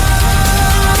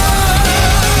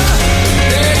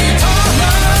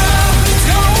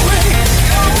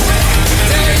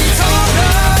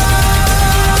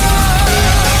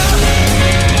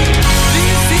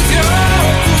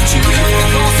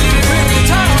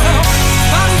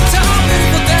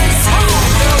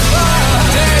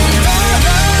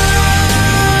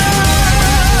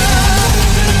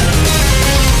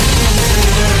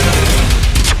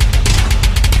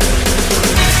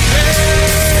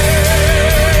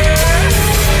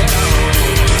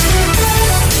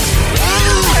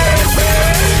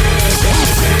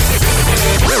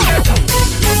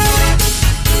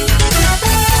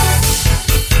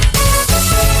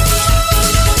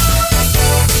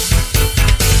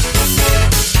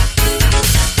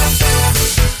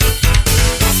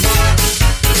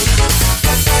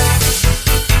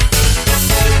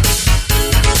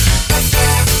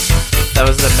 That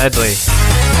was the medley.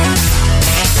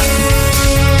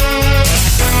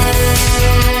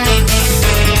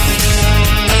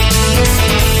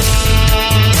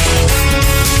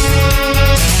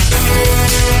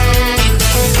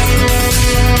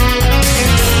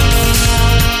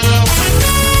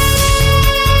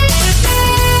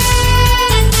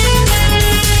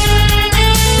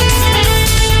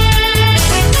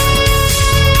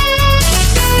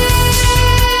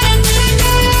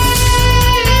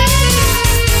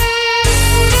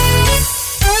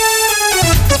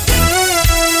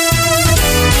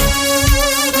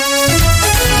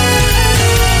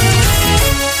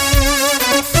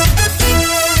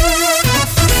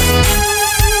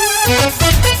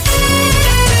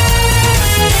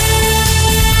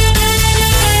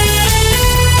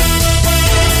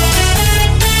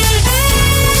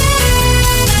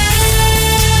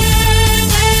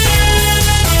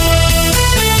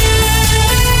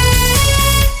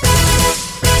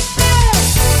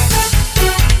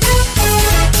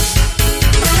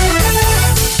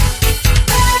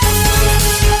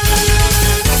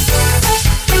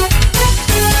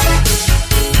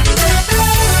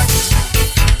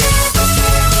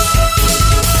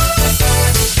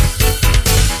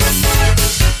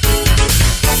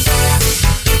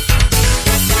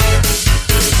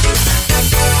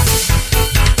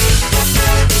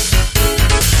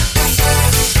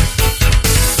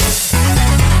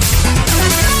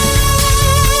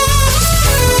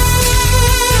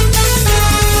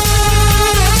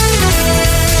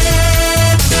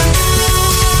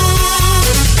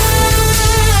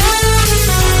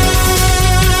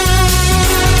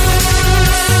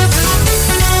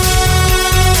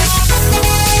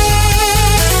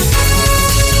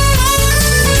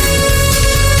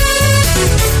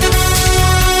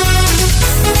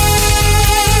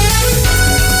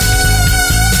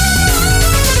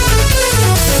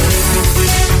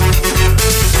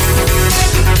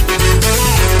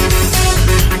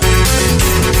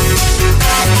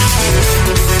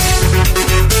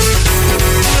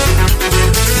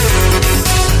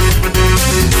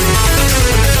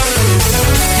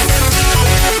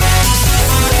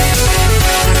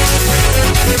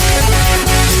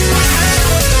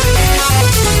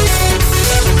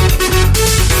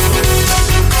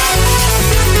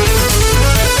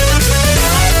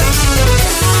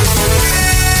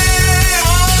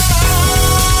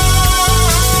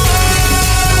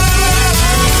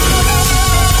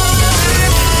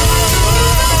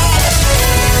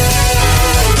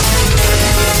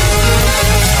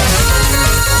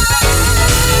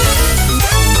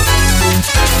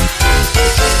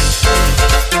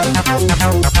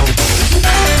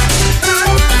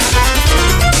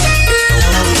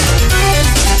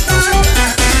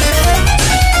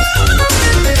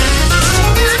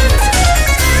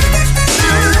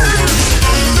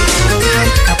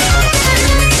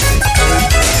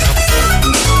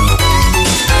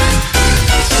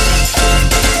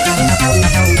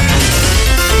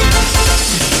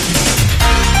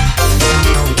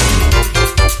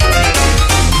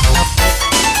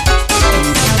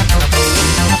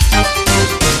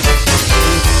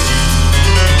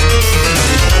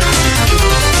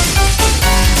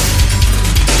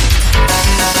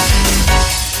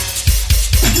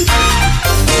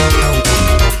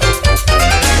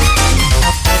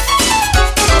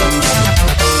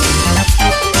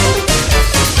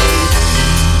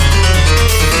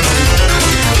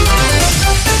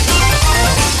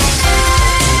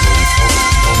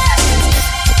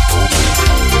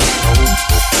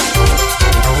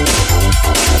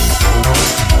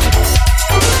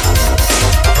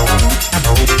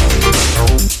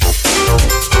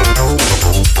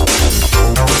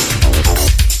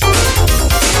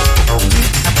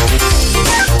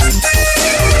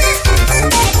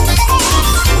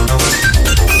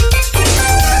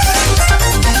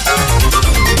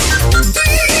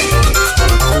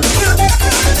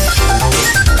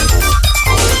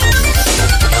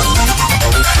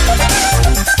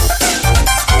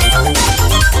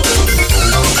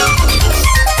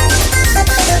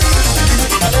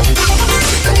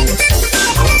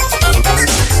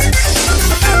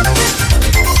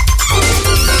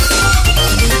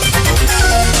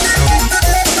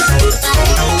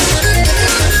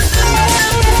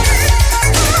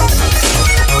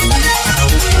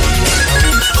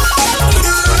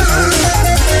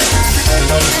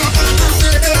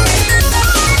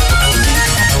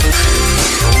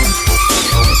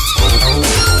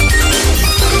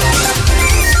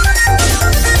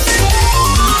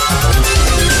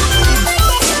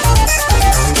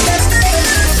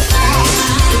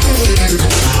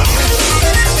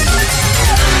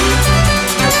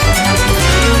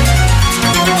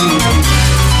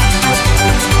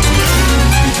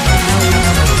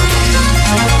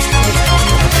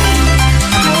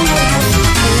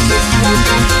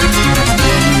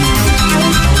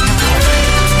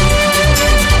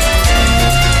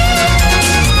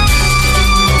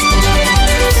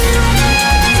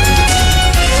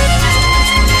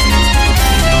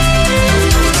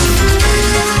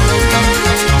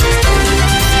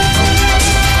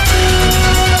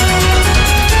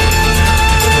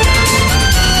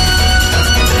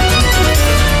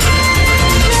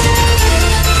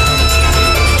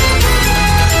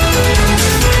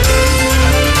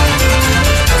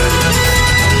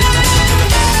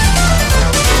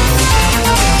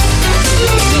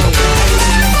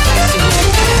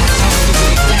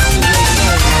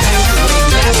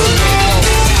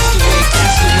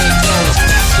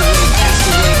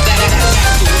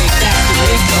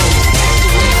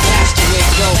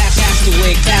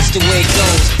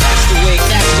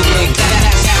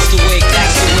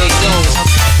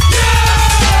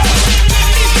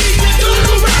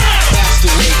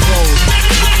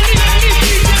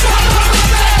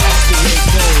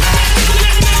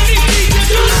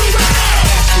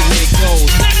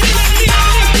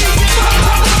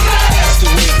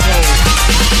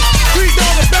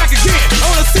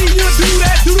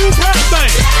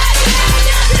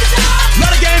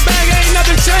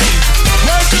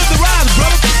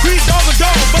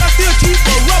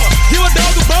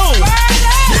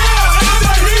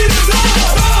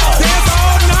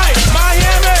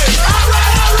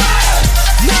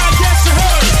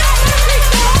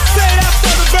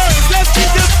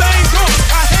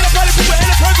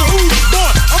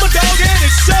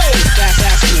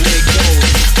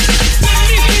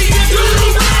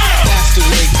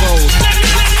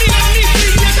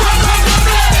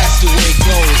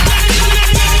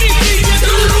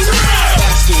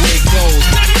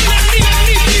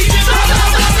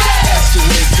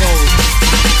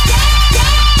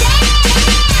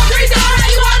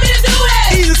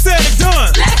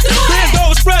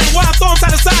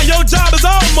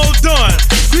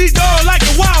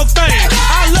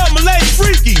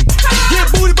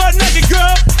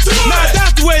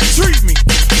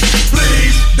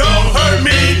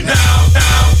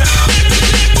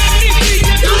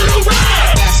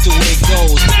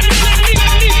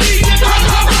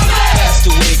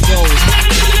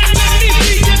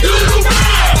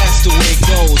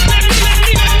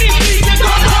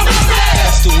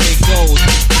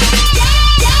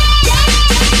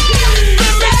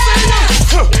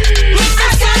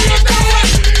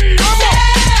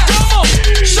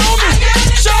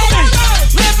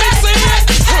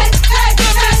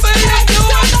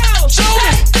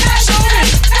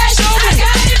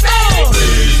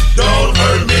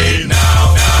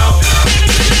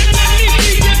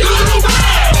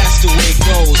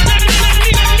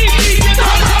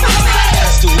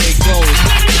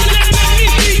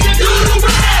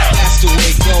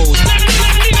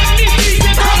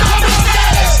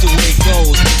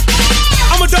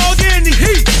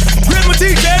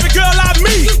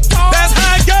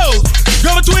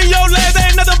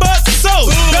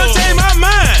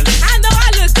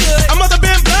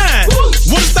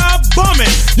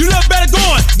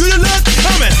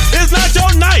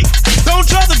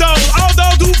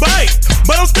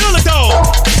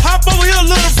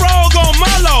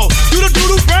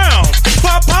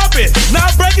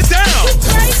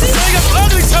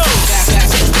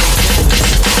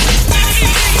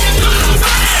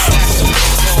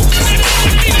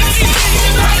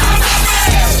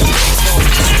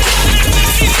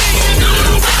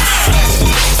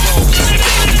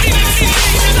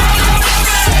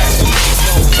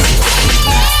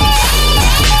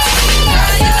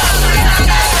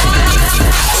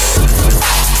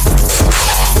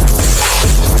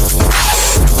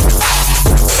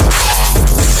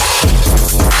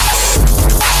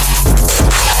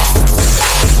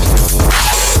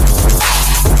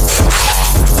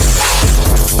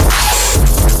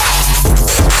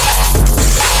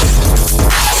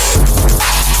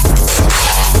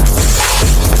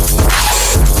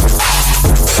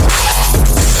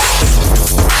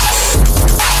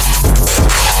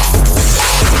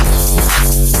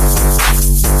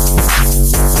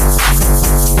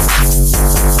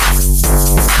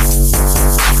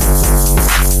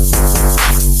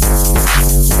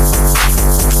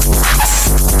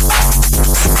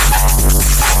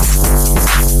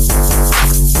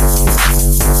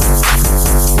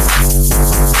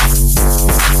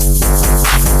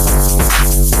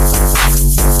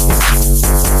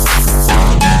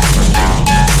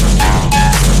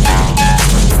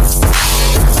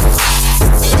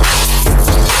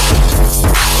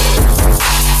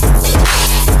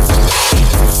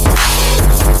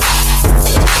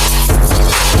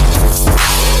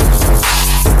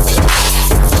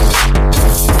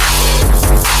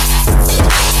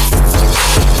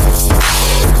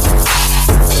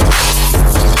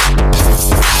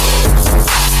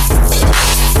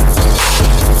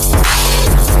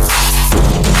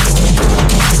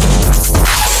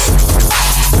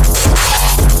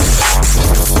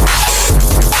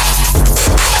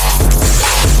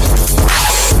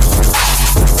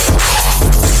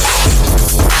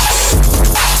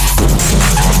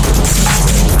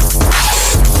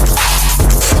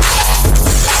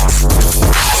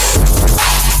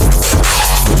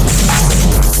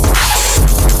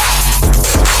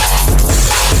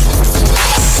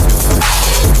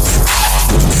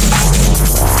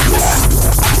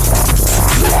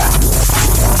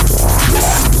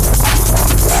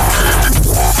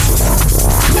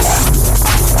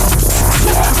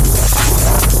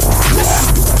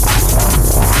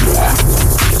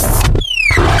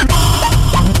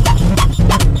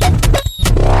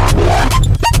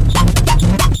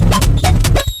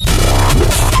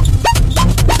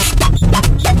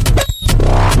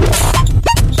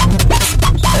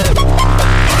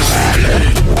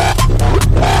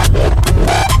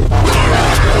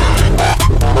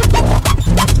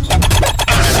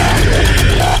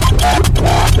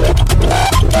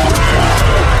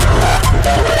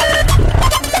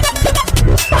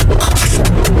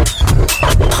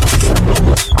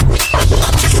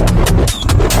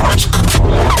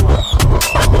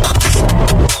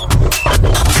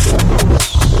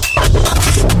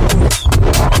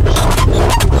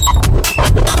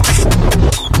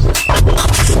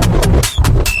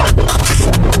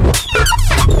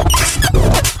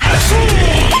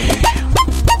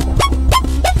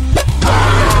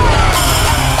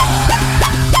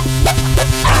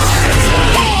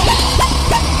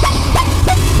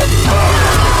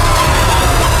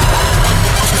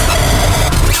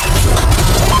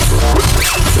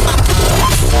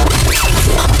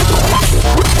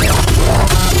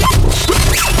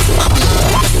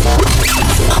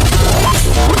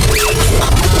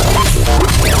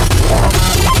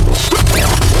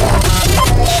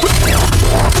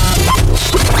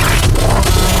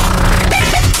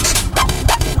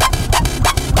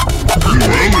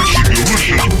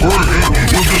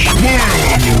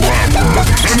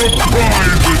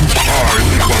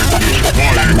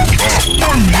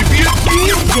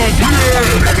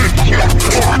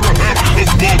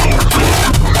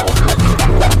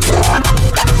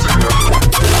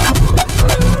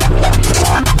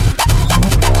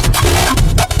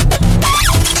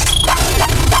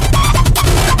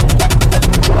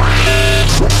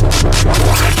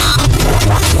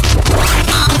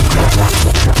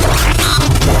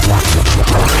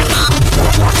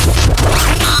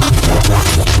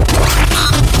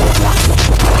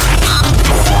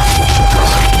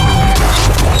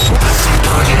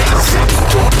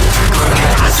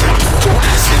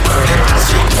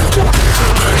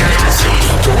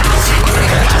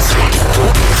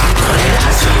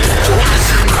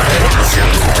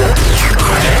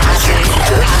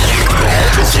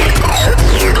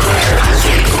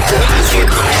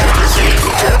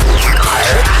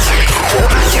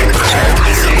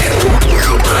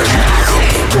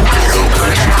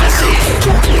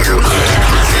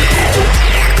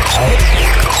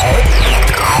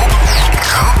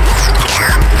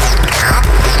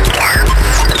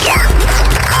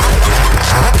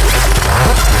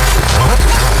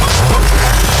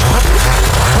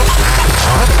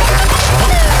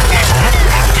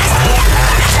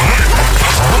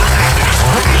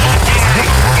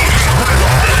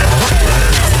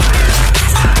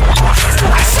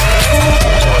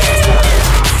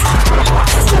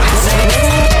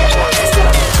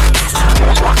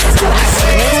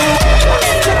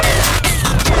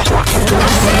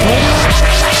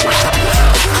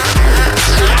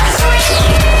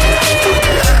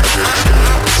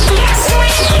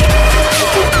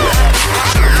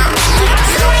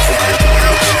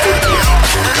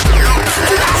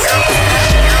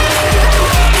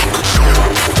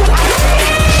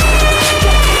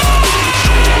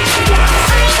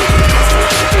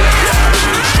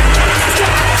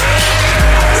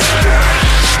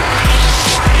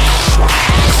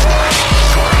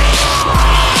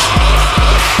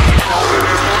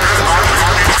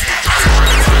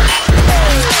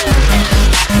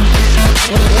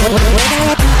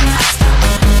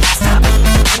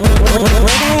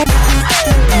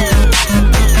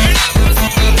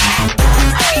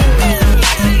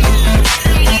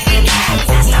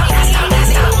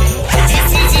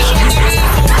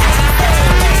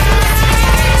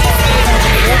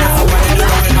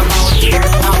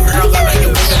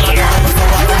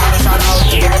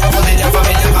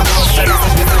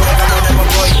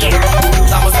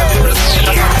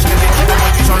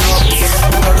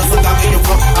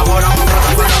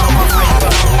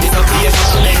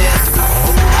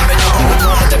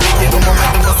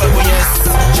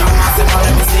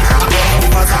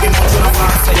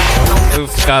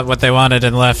 got what they wanted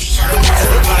and left.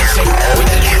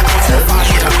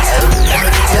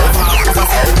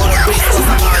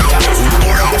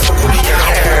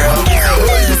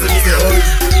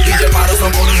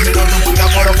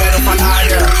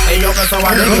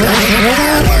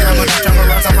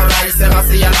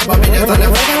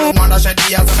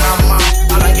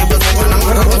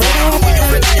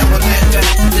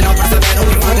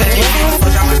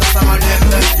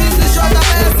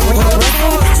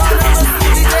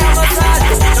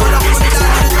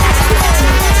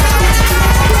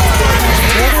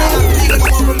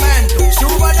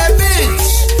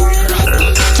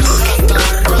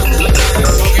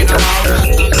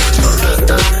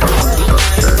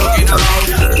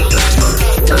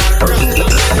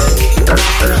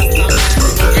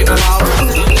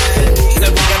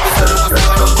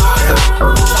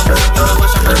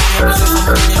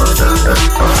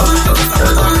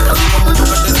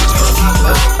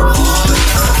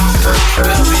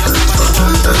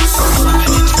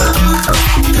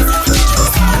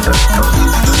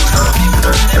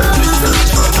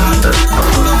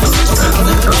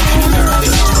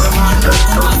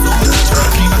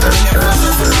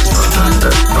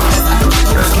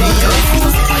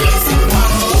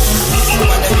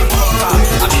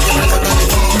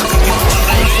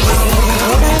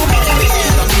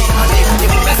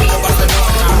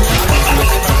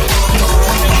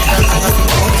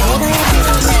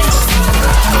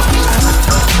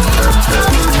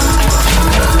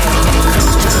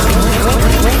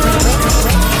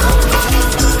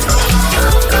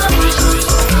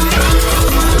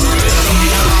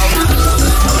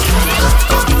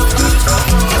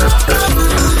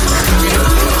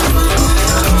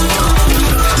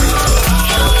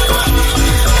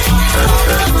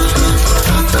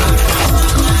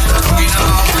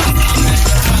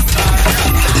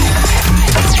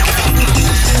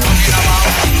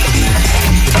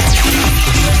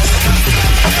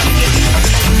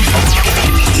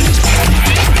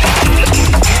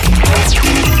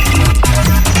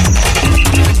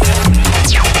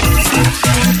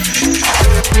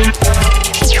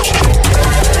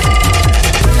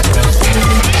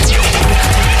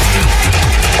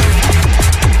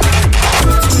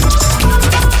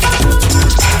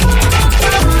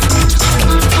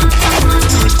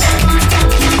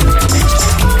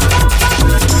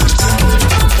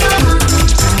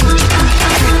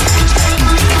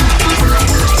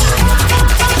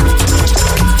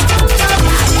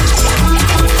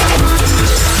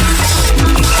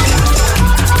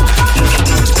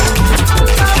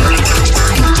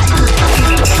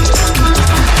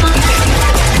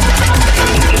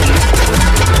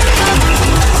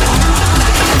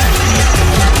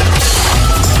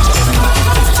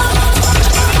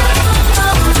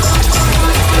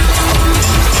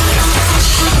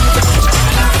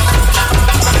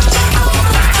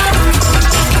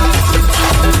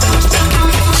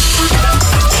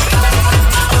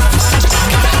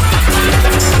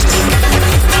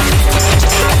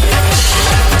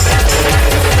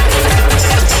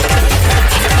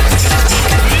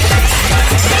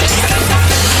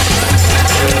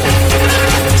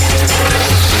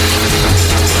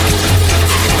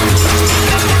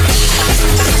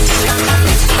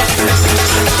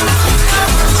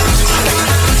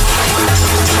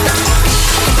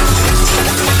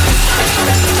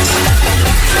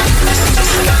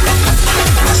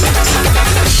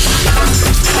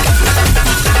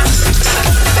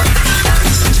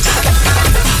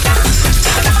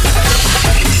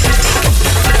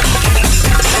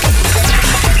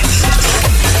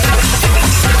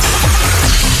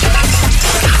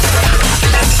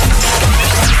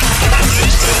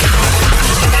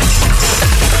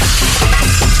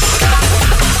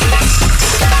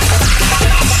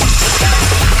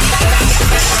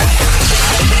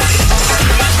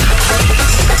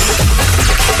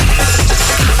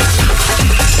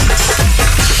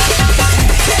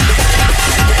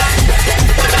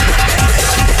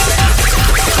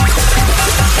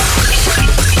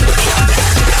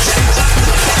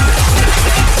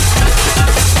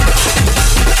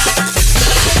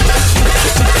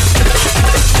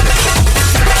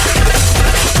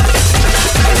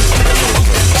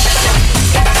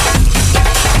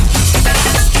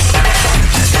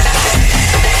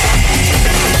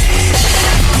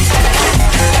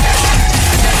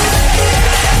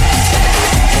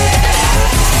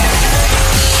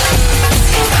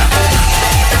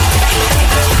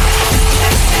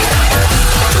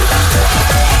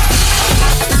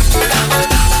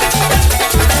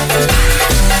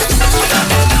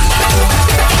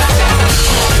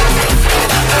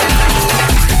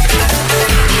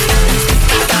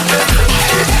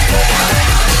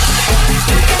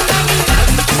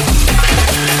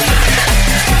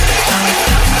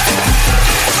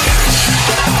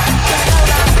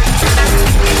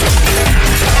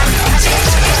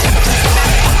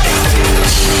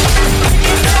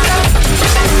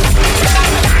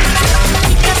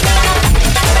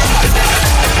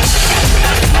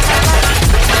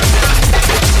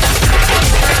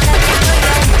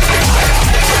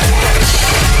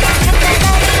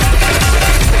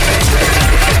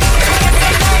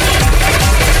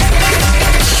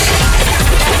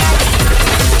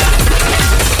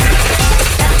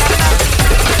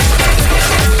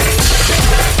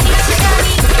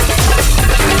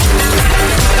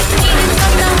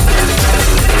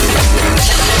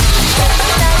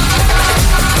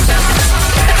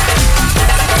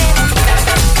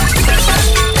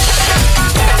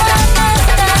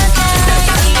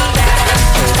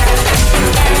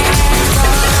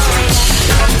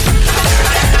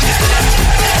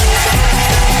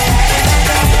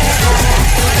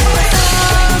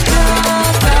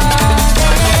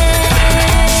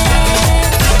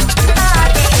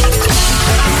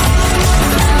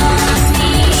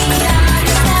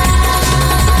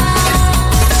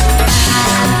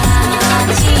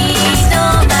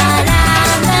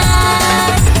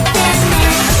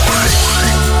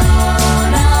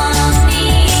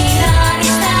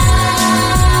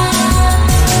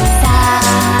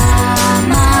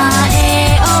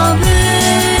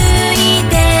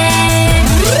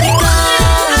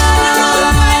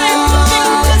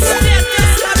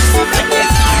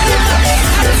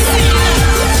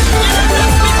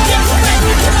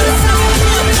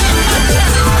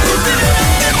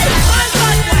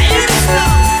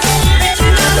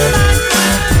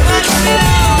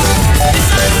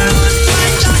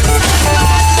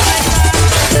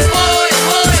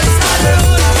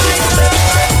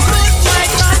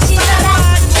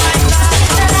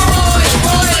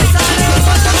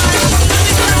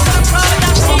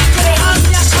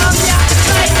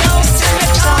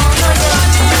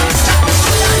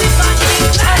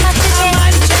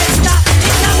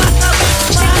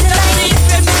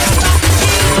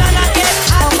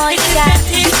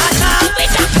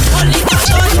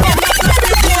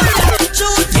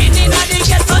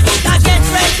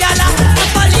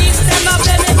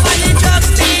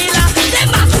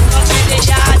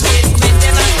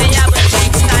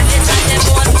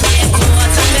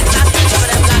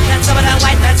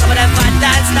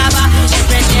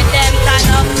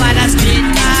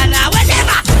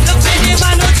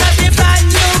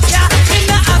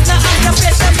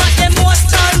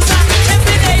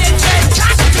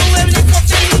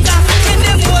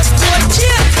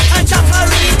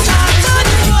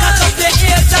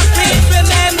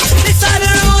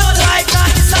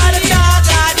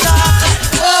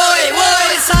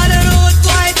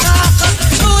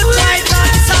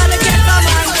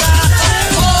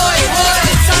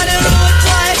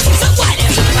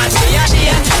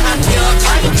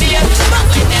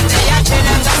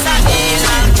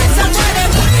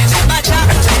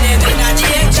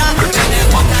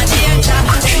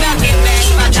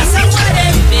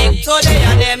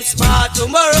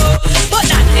 tomorrow. But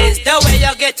that is the way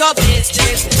you get your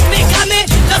business. Because me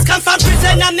just come from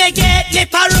prison and me get me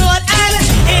parole. And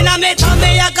in a me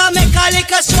tummy I got me a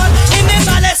liquor stroll. In me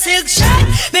ballet silk shirt,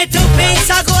 me 2 pieces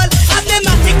of gold. Have the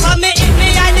matic for me in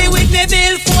me and with me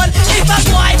bill full. If a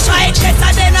boy try it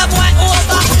better then a boy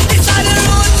over. It's on the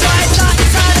road right now,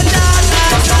 it's on the down.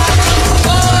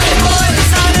 Boy,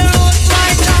 it's on the road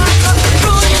right now.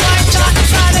 Road right now,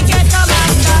 trying to get the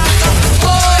man down.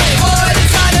 Boy,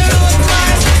 it's on the road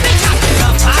right. Me cock it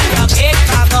up and you get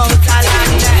from out a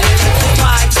land.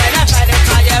 Boy, when I try to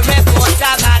call you report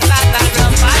a man,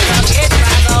 run and you get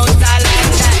from out a land.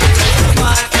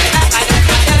 Boy, when I try to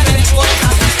call you report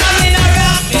a man.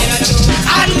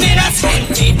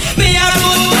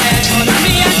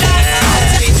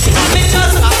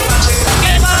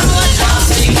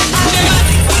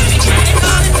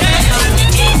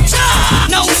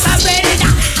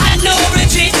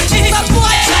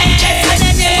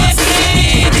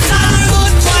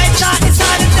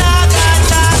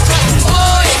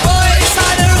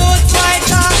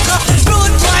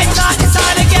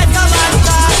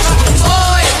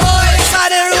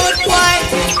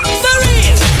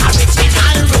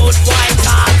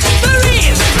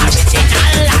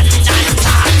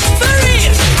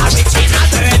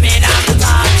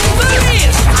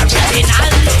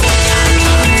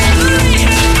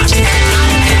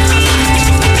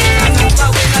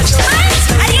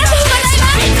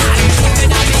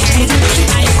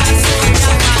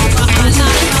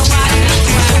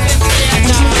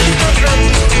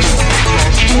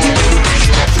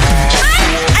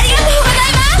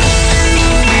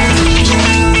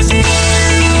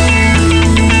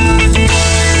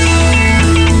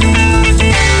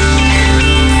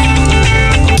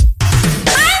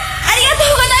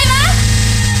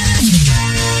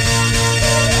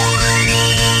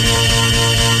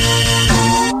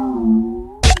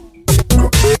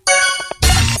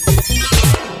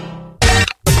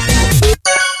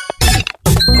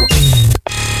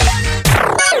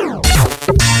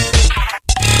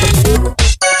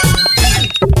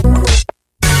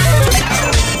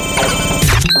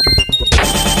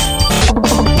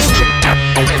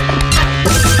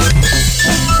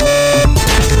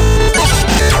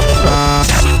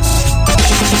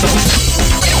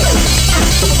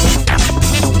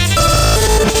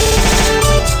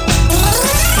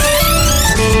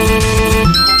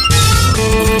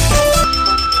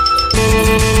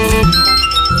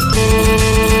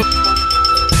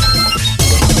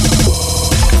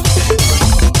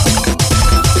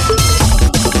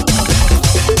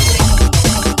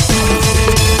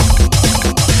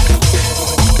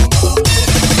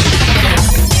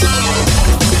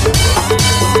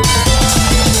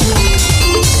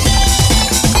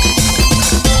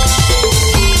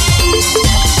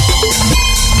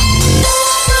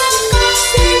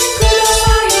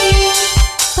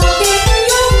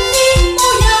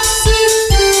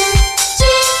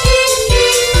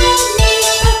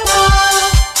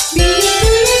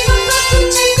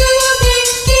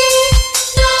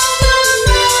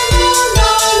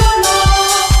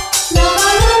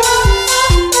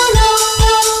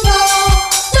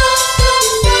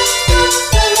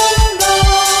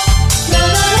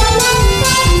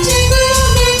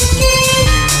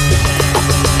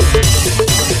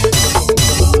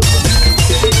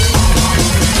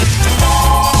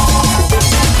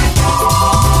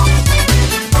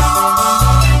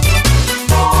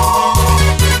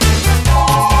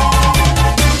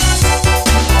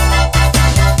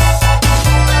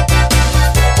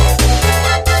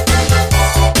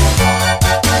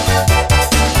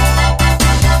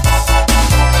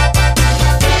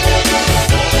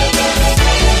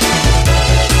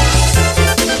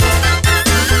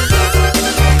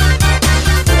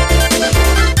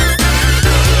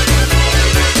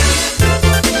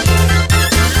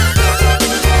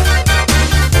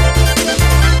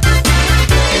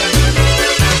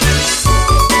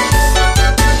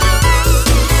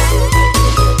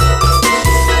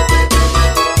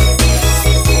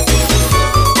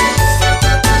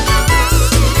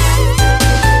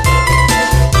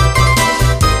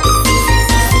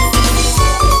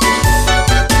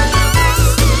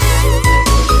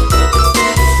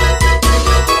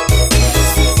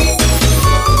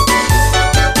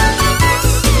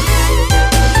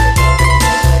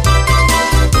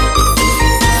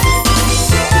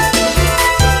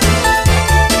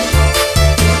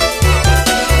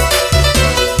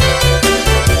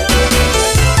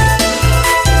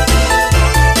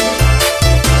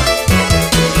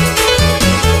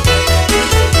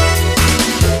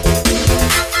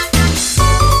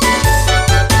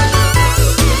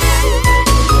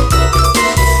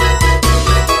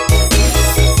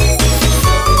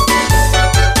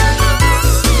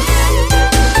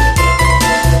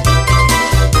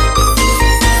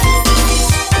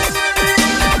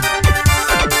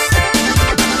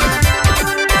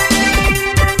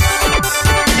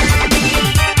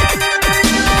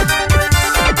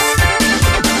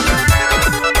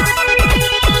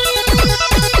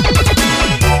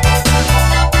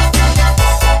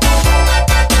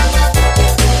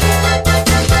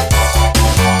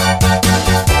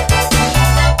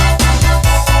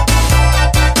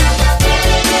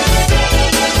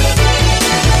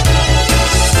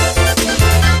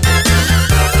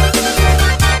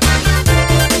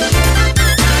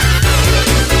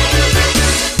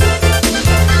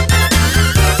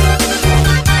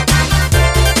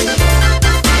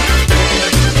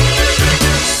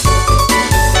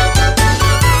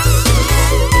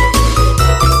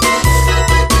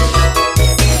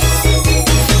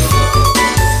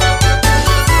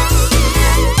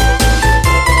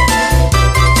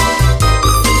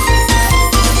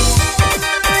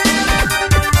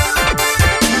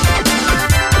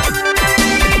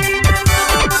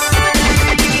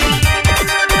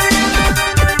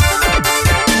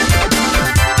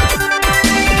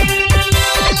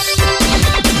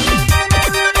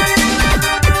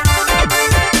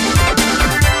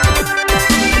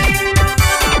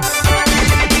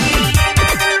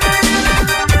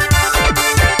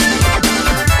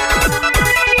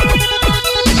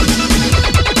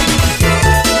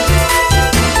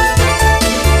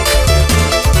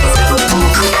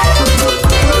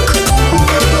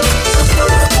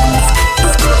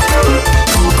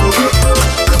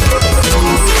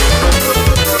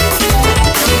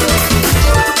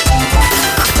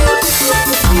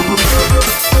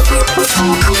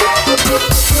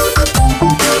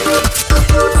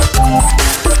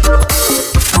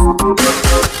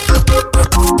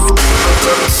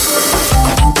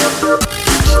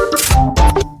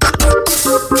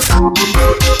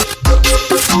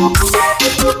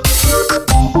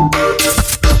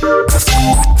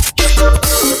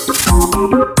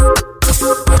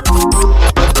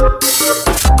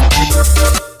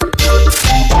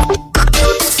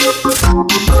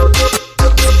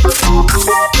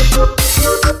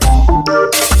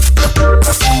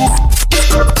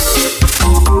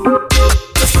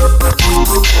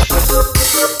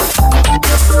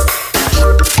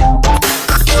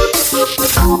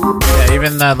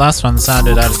 Even that last one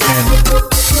sounded out of tune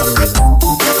for some reason.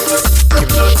 Even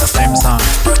though it's the same song.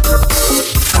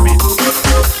 I mean,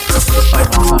 just like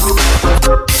one song.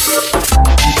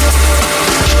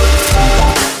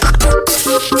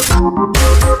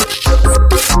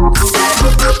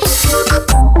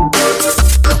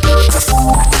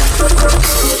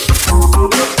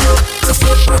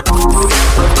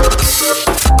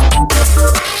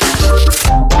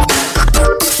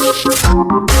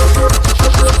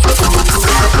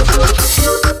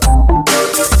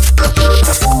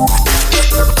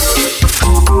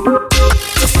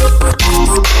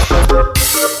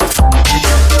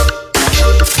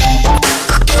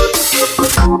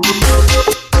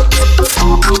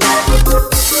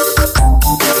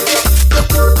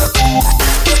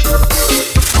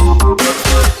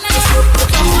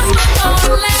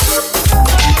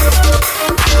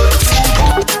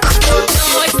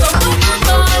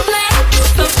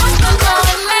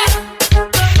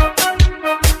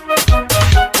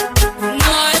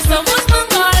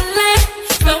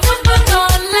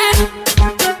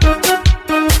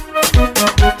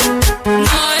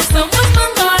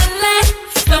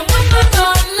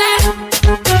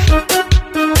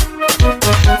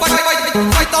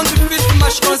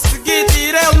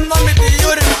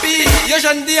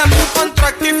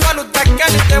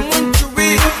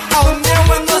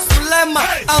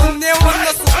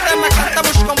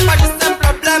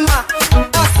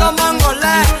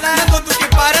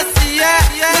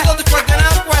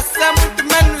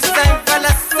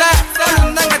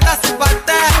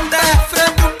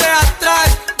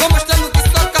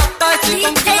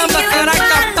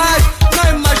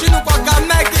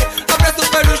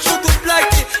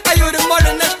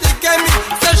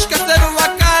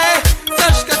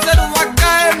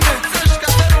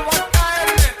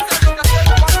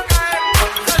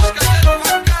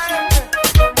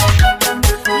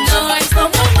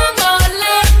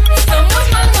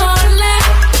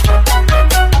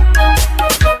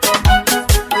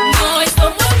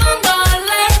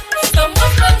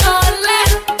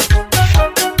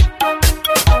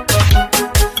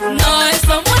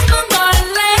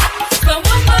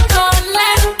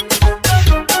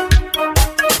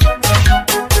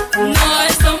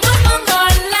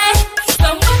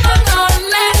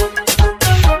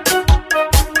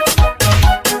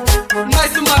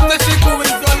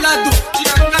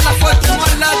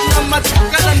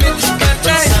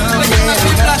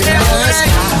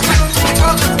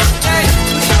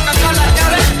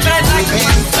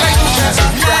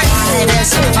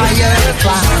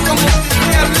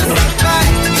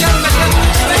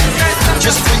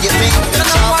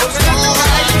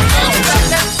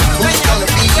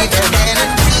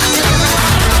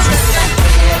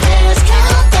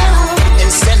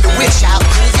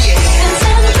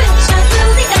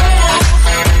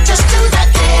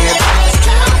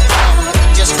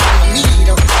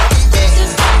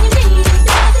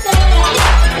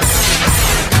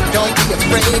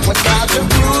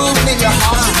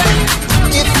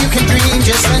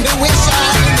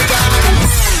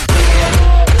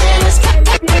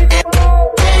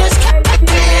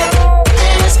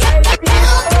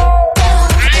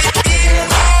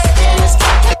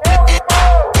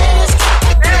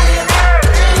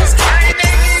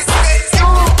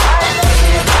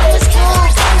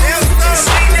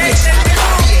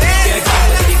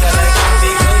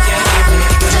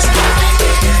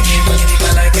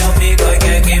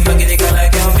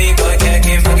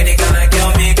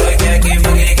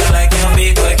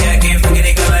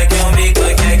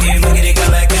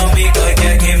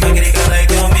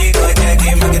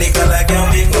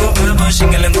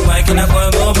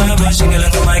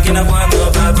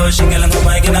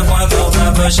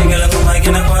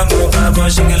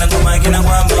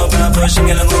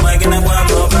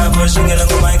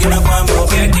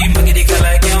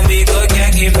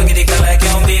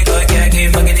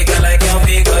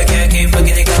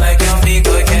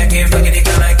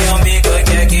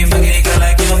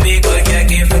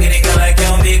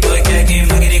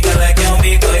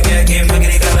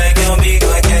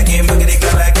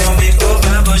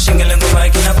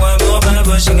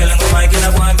 Singing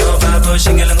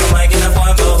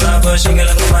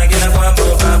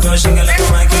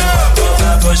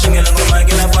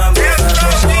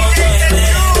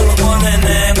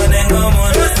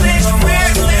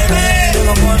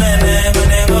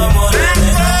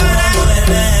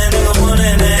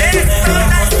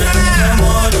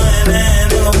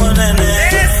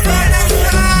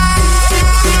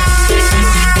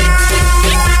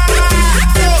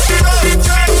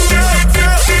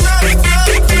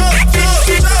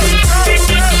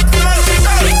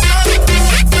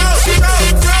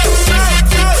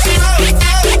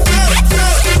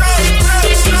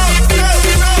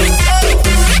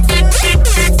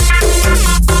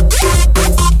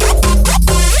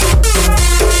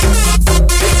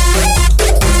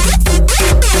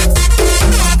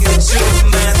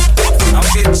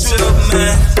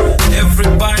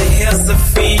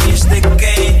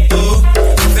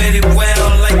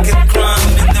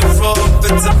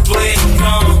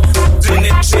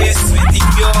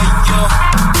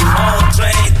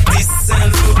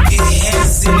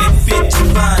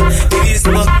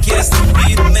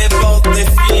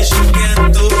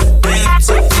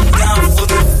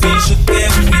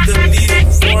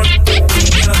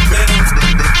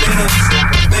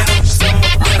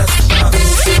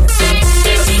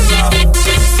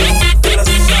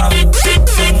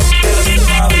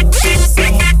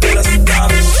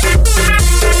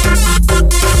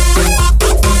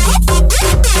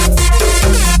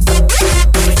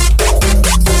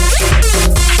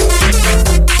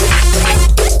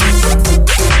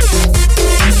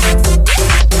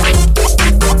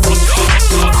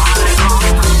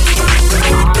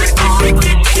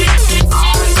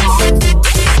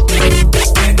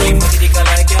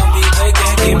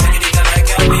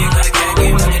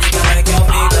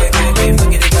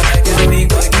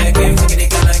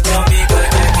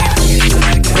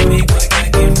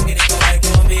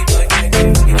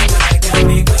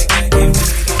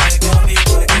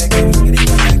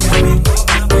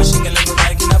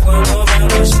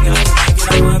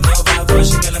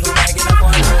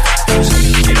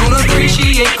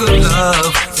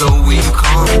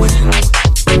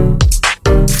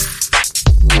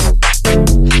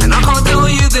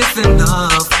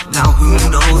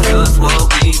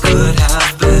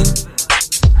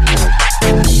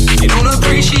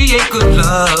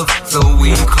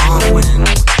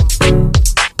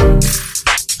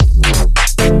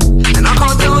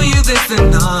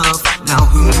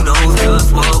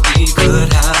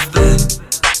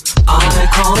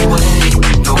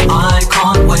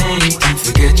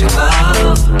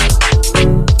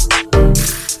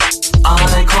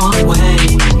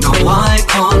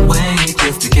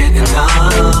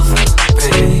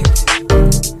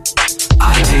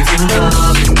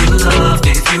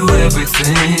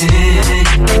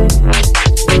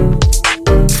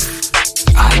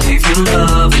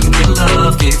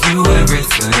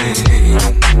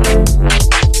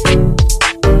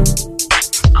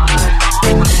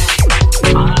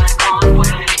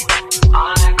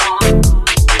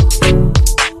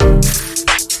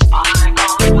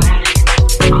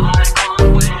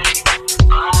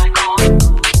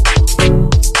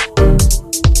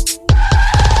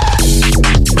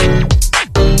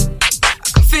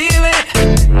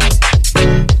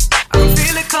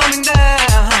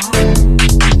You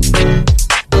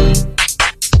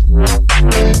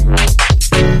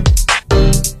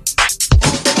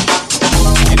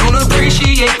don't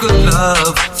appreciate good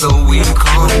love, so we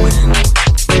can't win.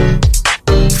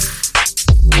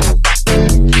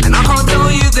 And I can't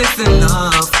tell you this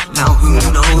enough. Now who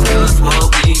knows just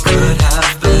what we could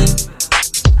have been.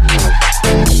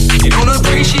 You don't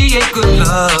appreciate good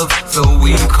love, so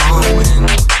we can't win.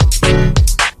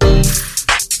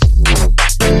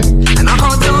 And I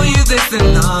can't tell you this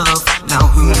enough. Now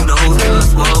who knows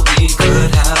just what we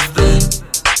could have been.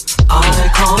 I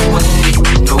can't wait,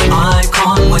 no I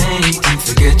can't wait to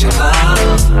forget your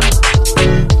love.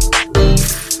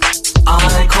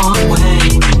 I can't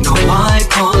wait, no I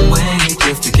can't wait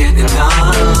just to get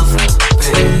enough,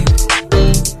 babe.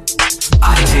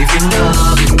 I gave you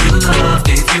love and good love,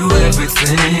 gave you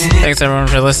everything. Thanks everyone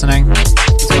for listening.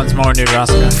 This one's more New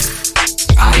Roscoe.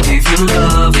 I gave you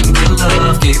love and good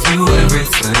love, gave you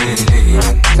everything.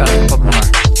 Got a couple more.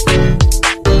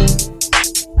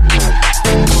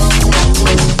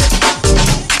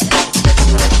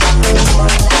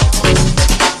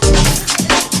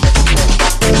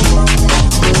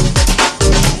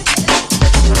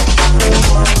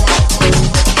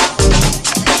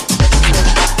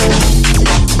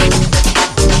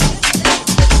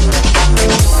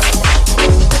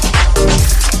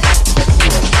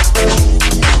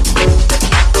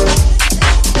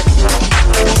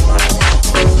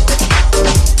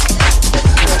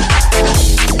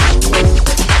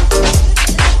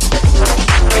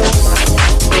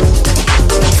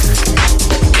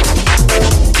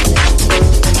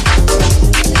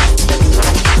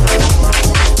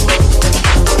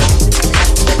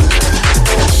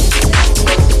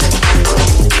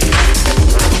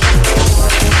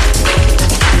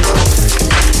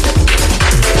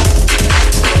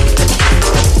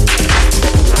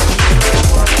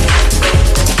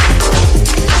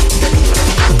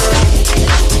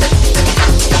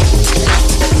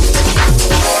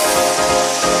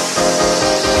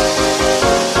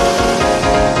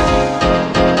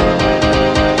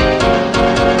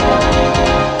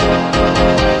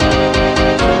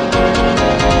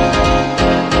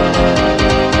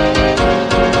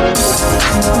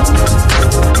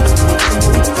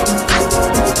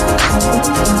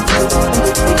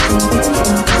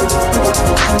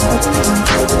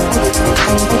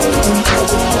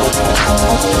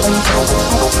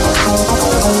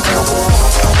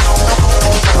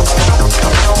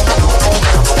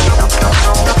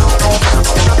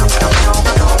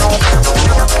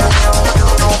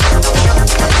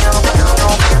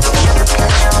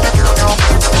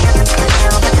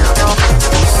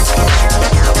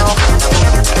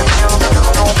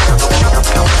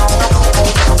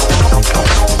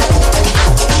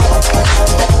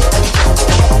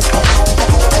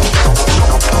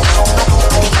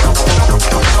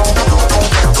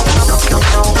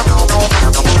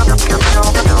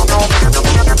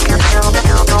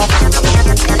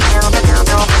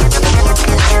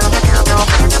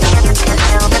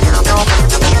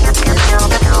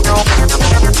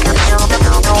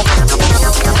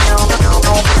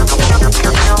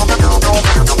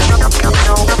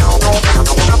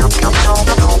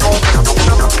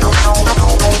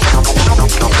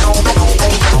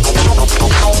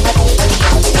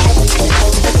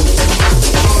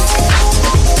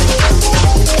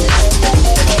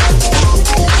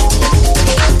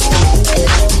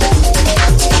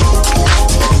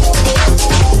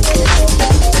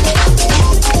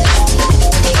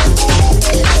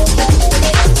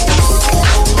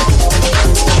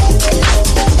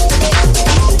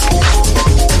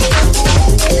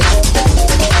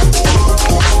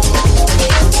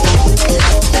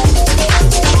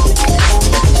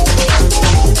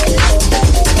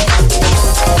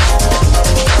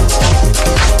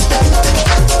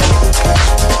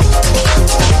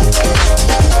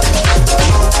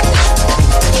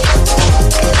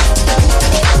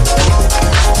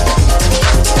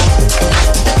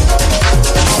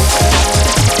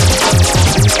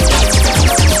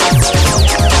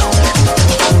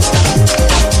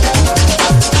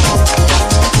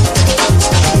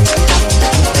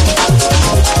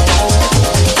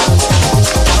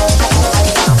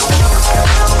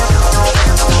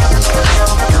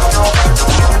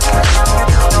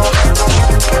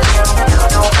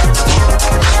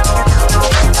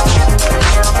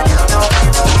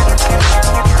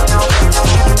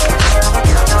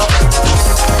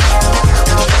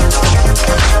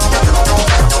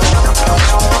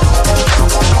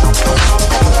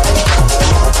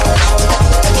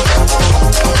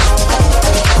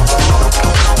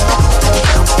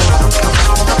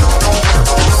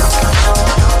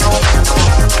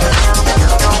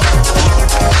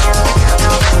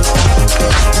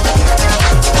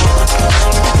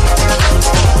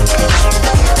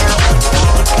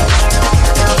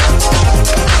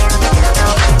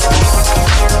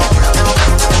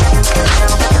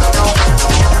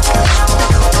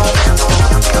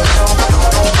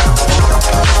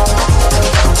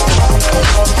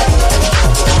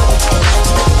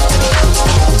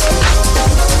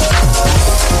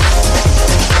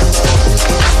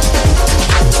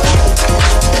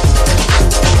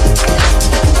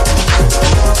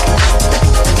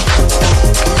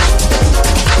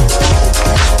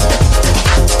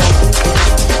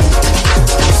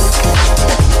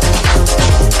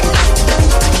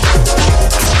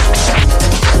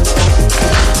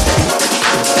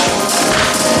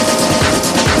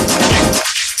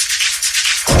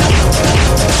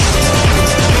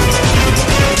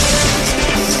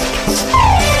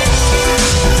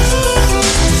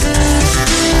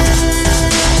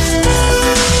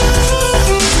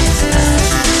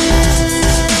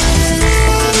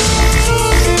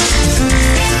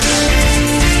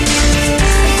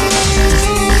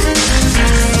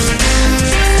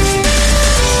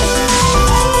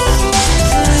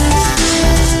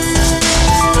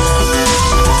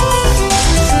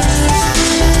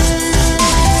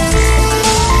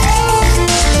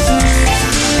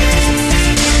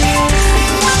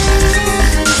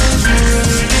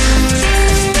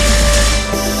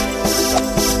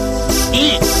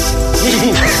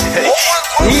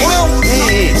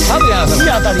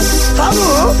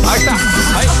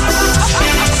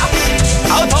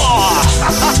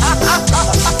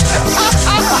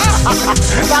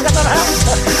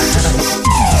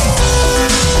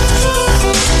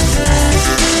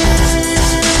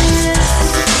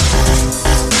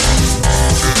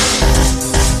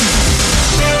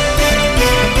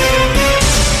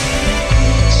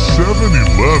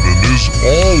 is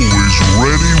always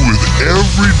ready with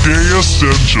everyday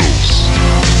essentials.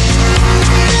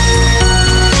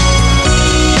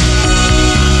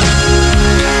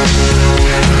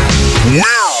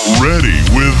 We're ready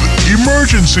with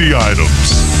emergency items.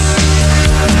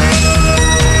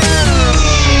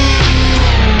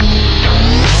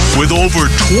 With over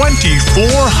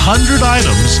 2,400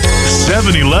 items,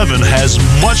 7-Eleven has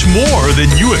much more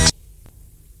than you expect.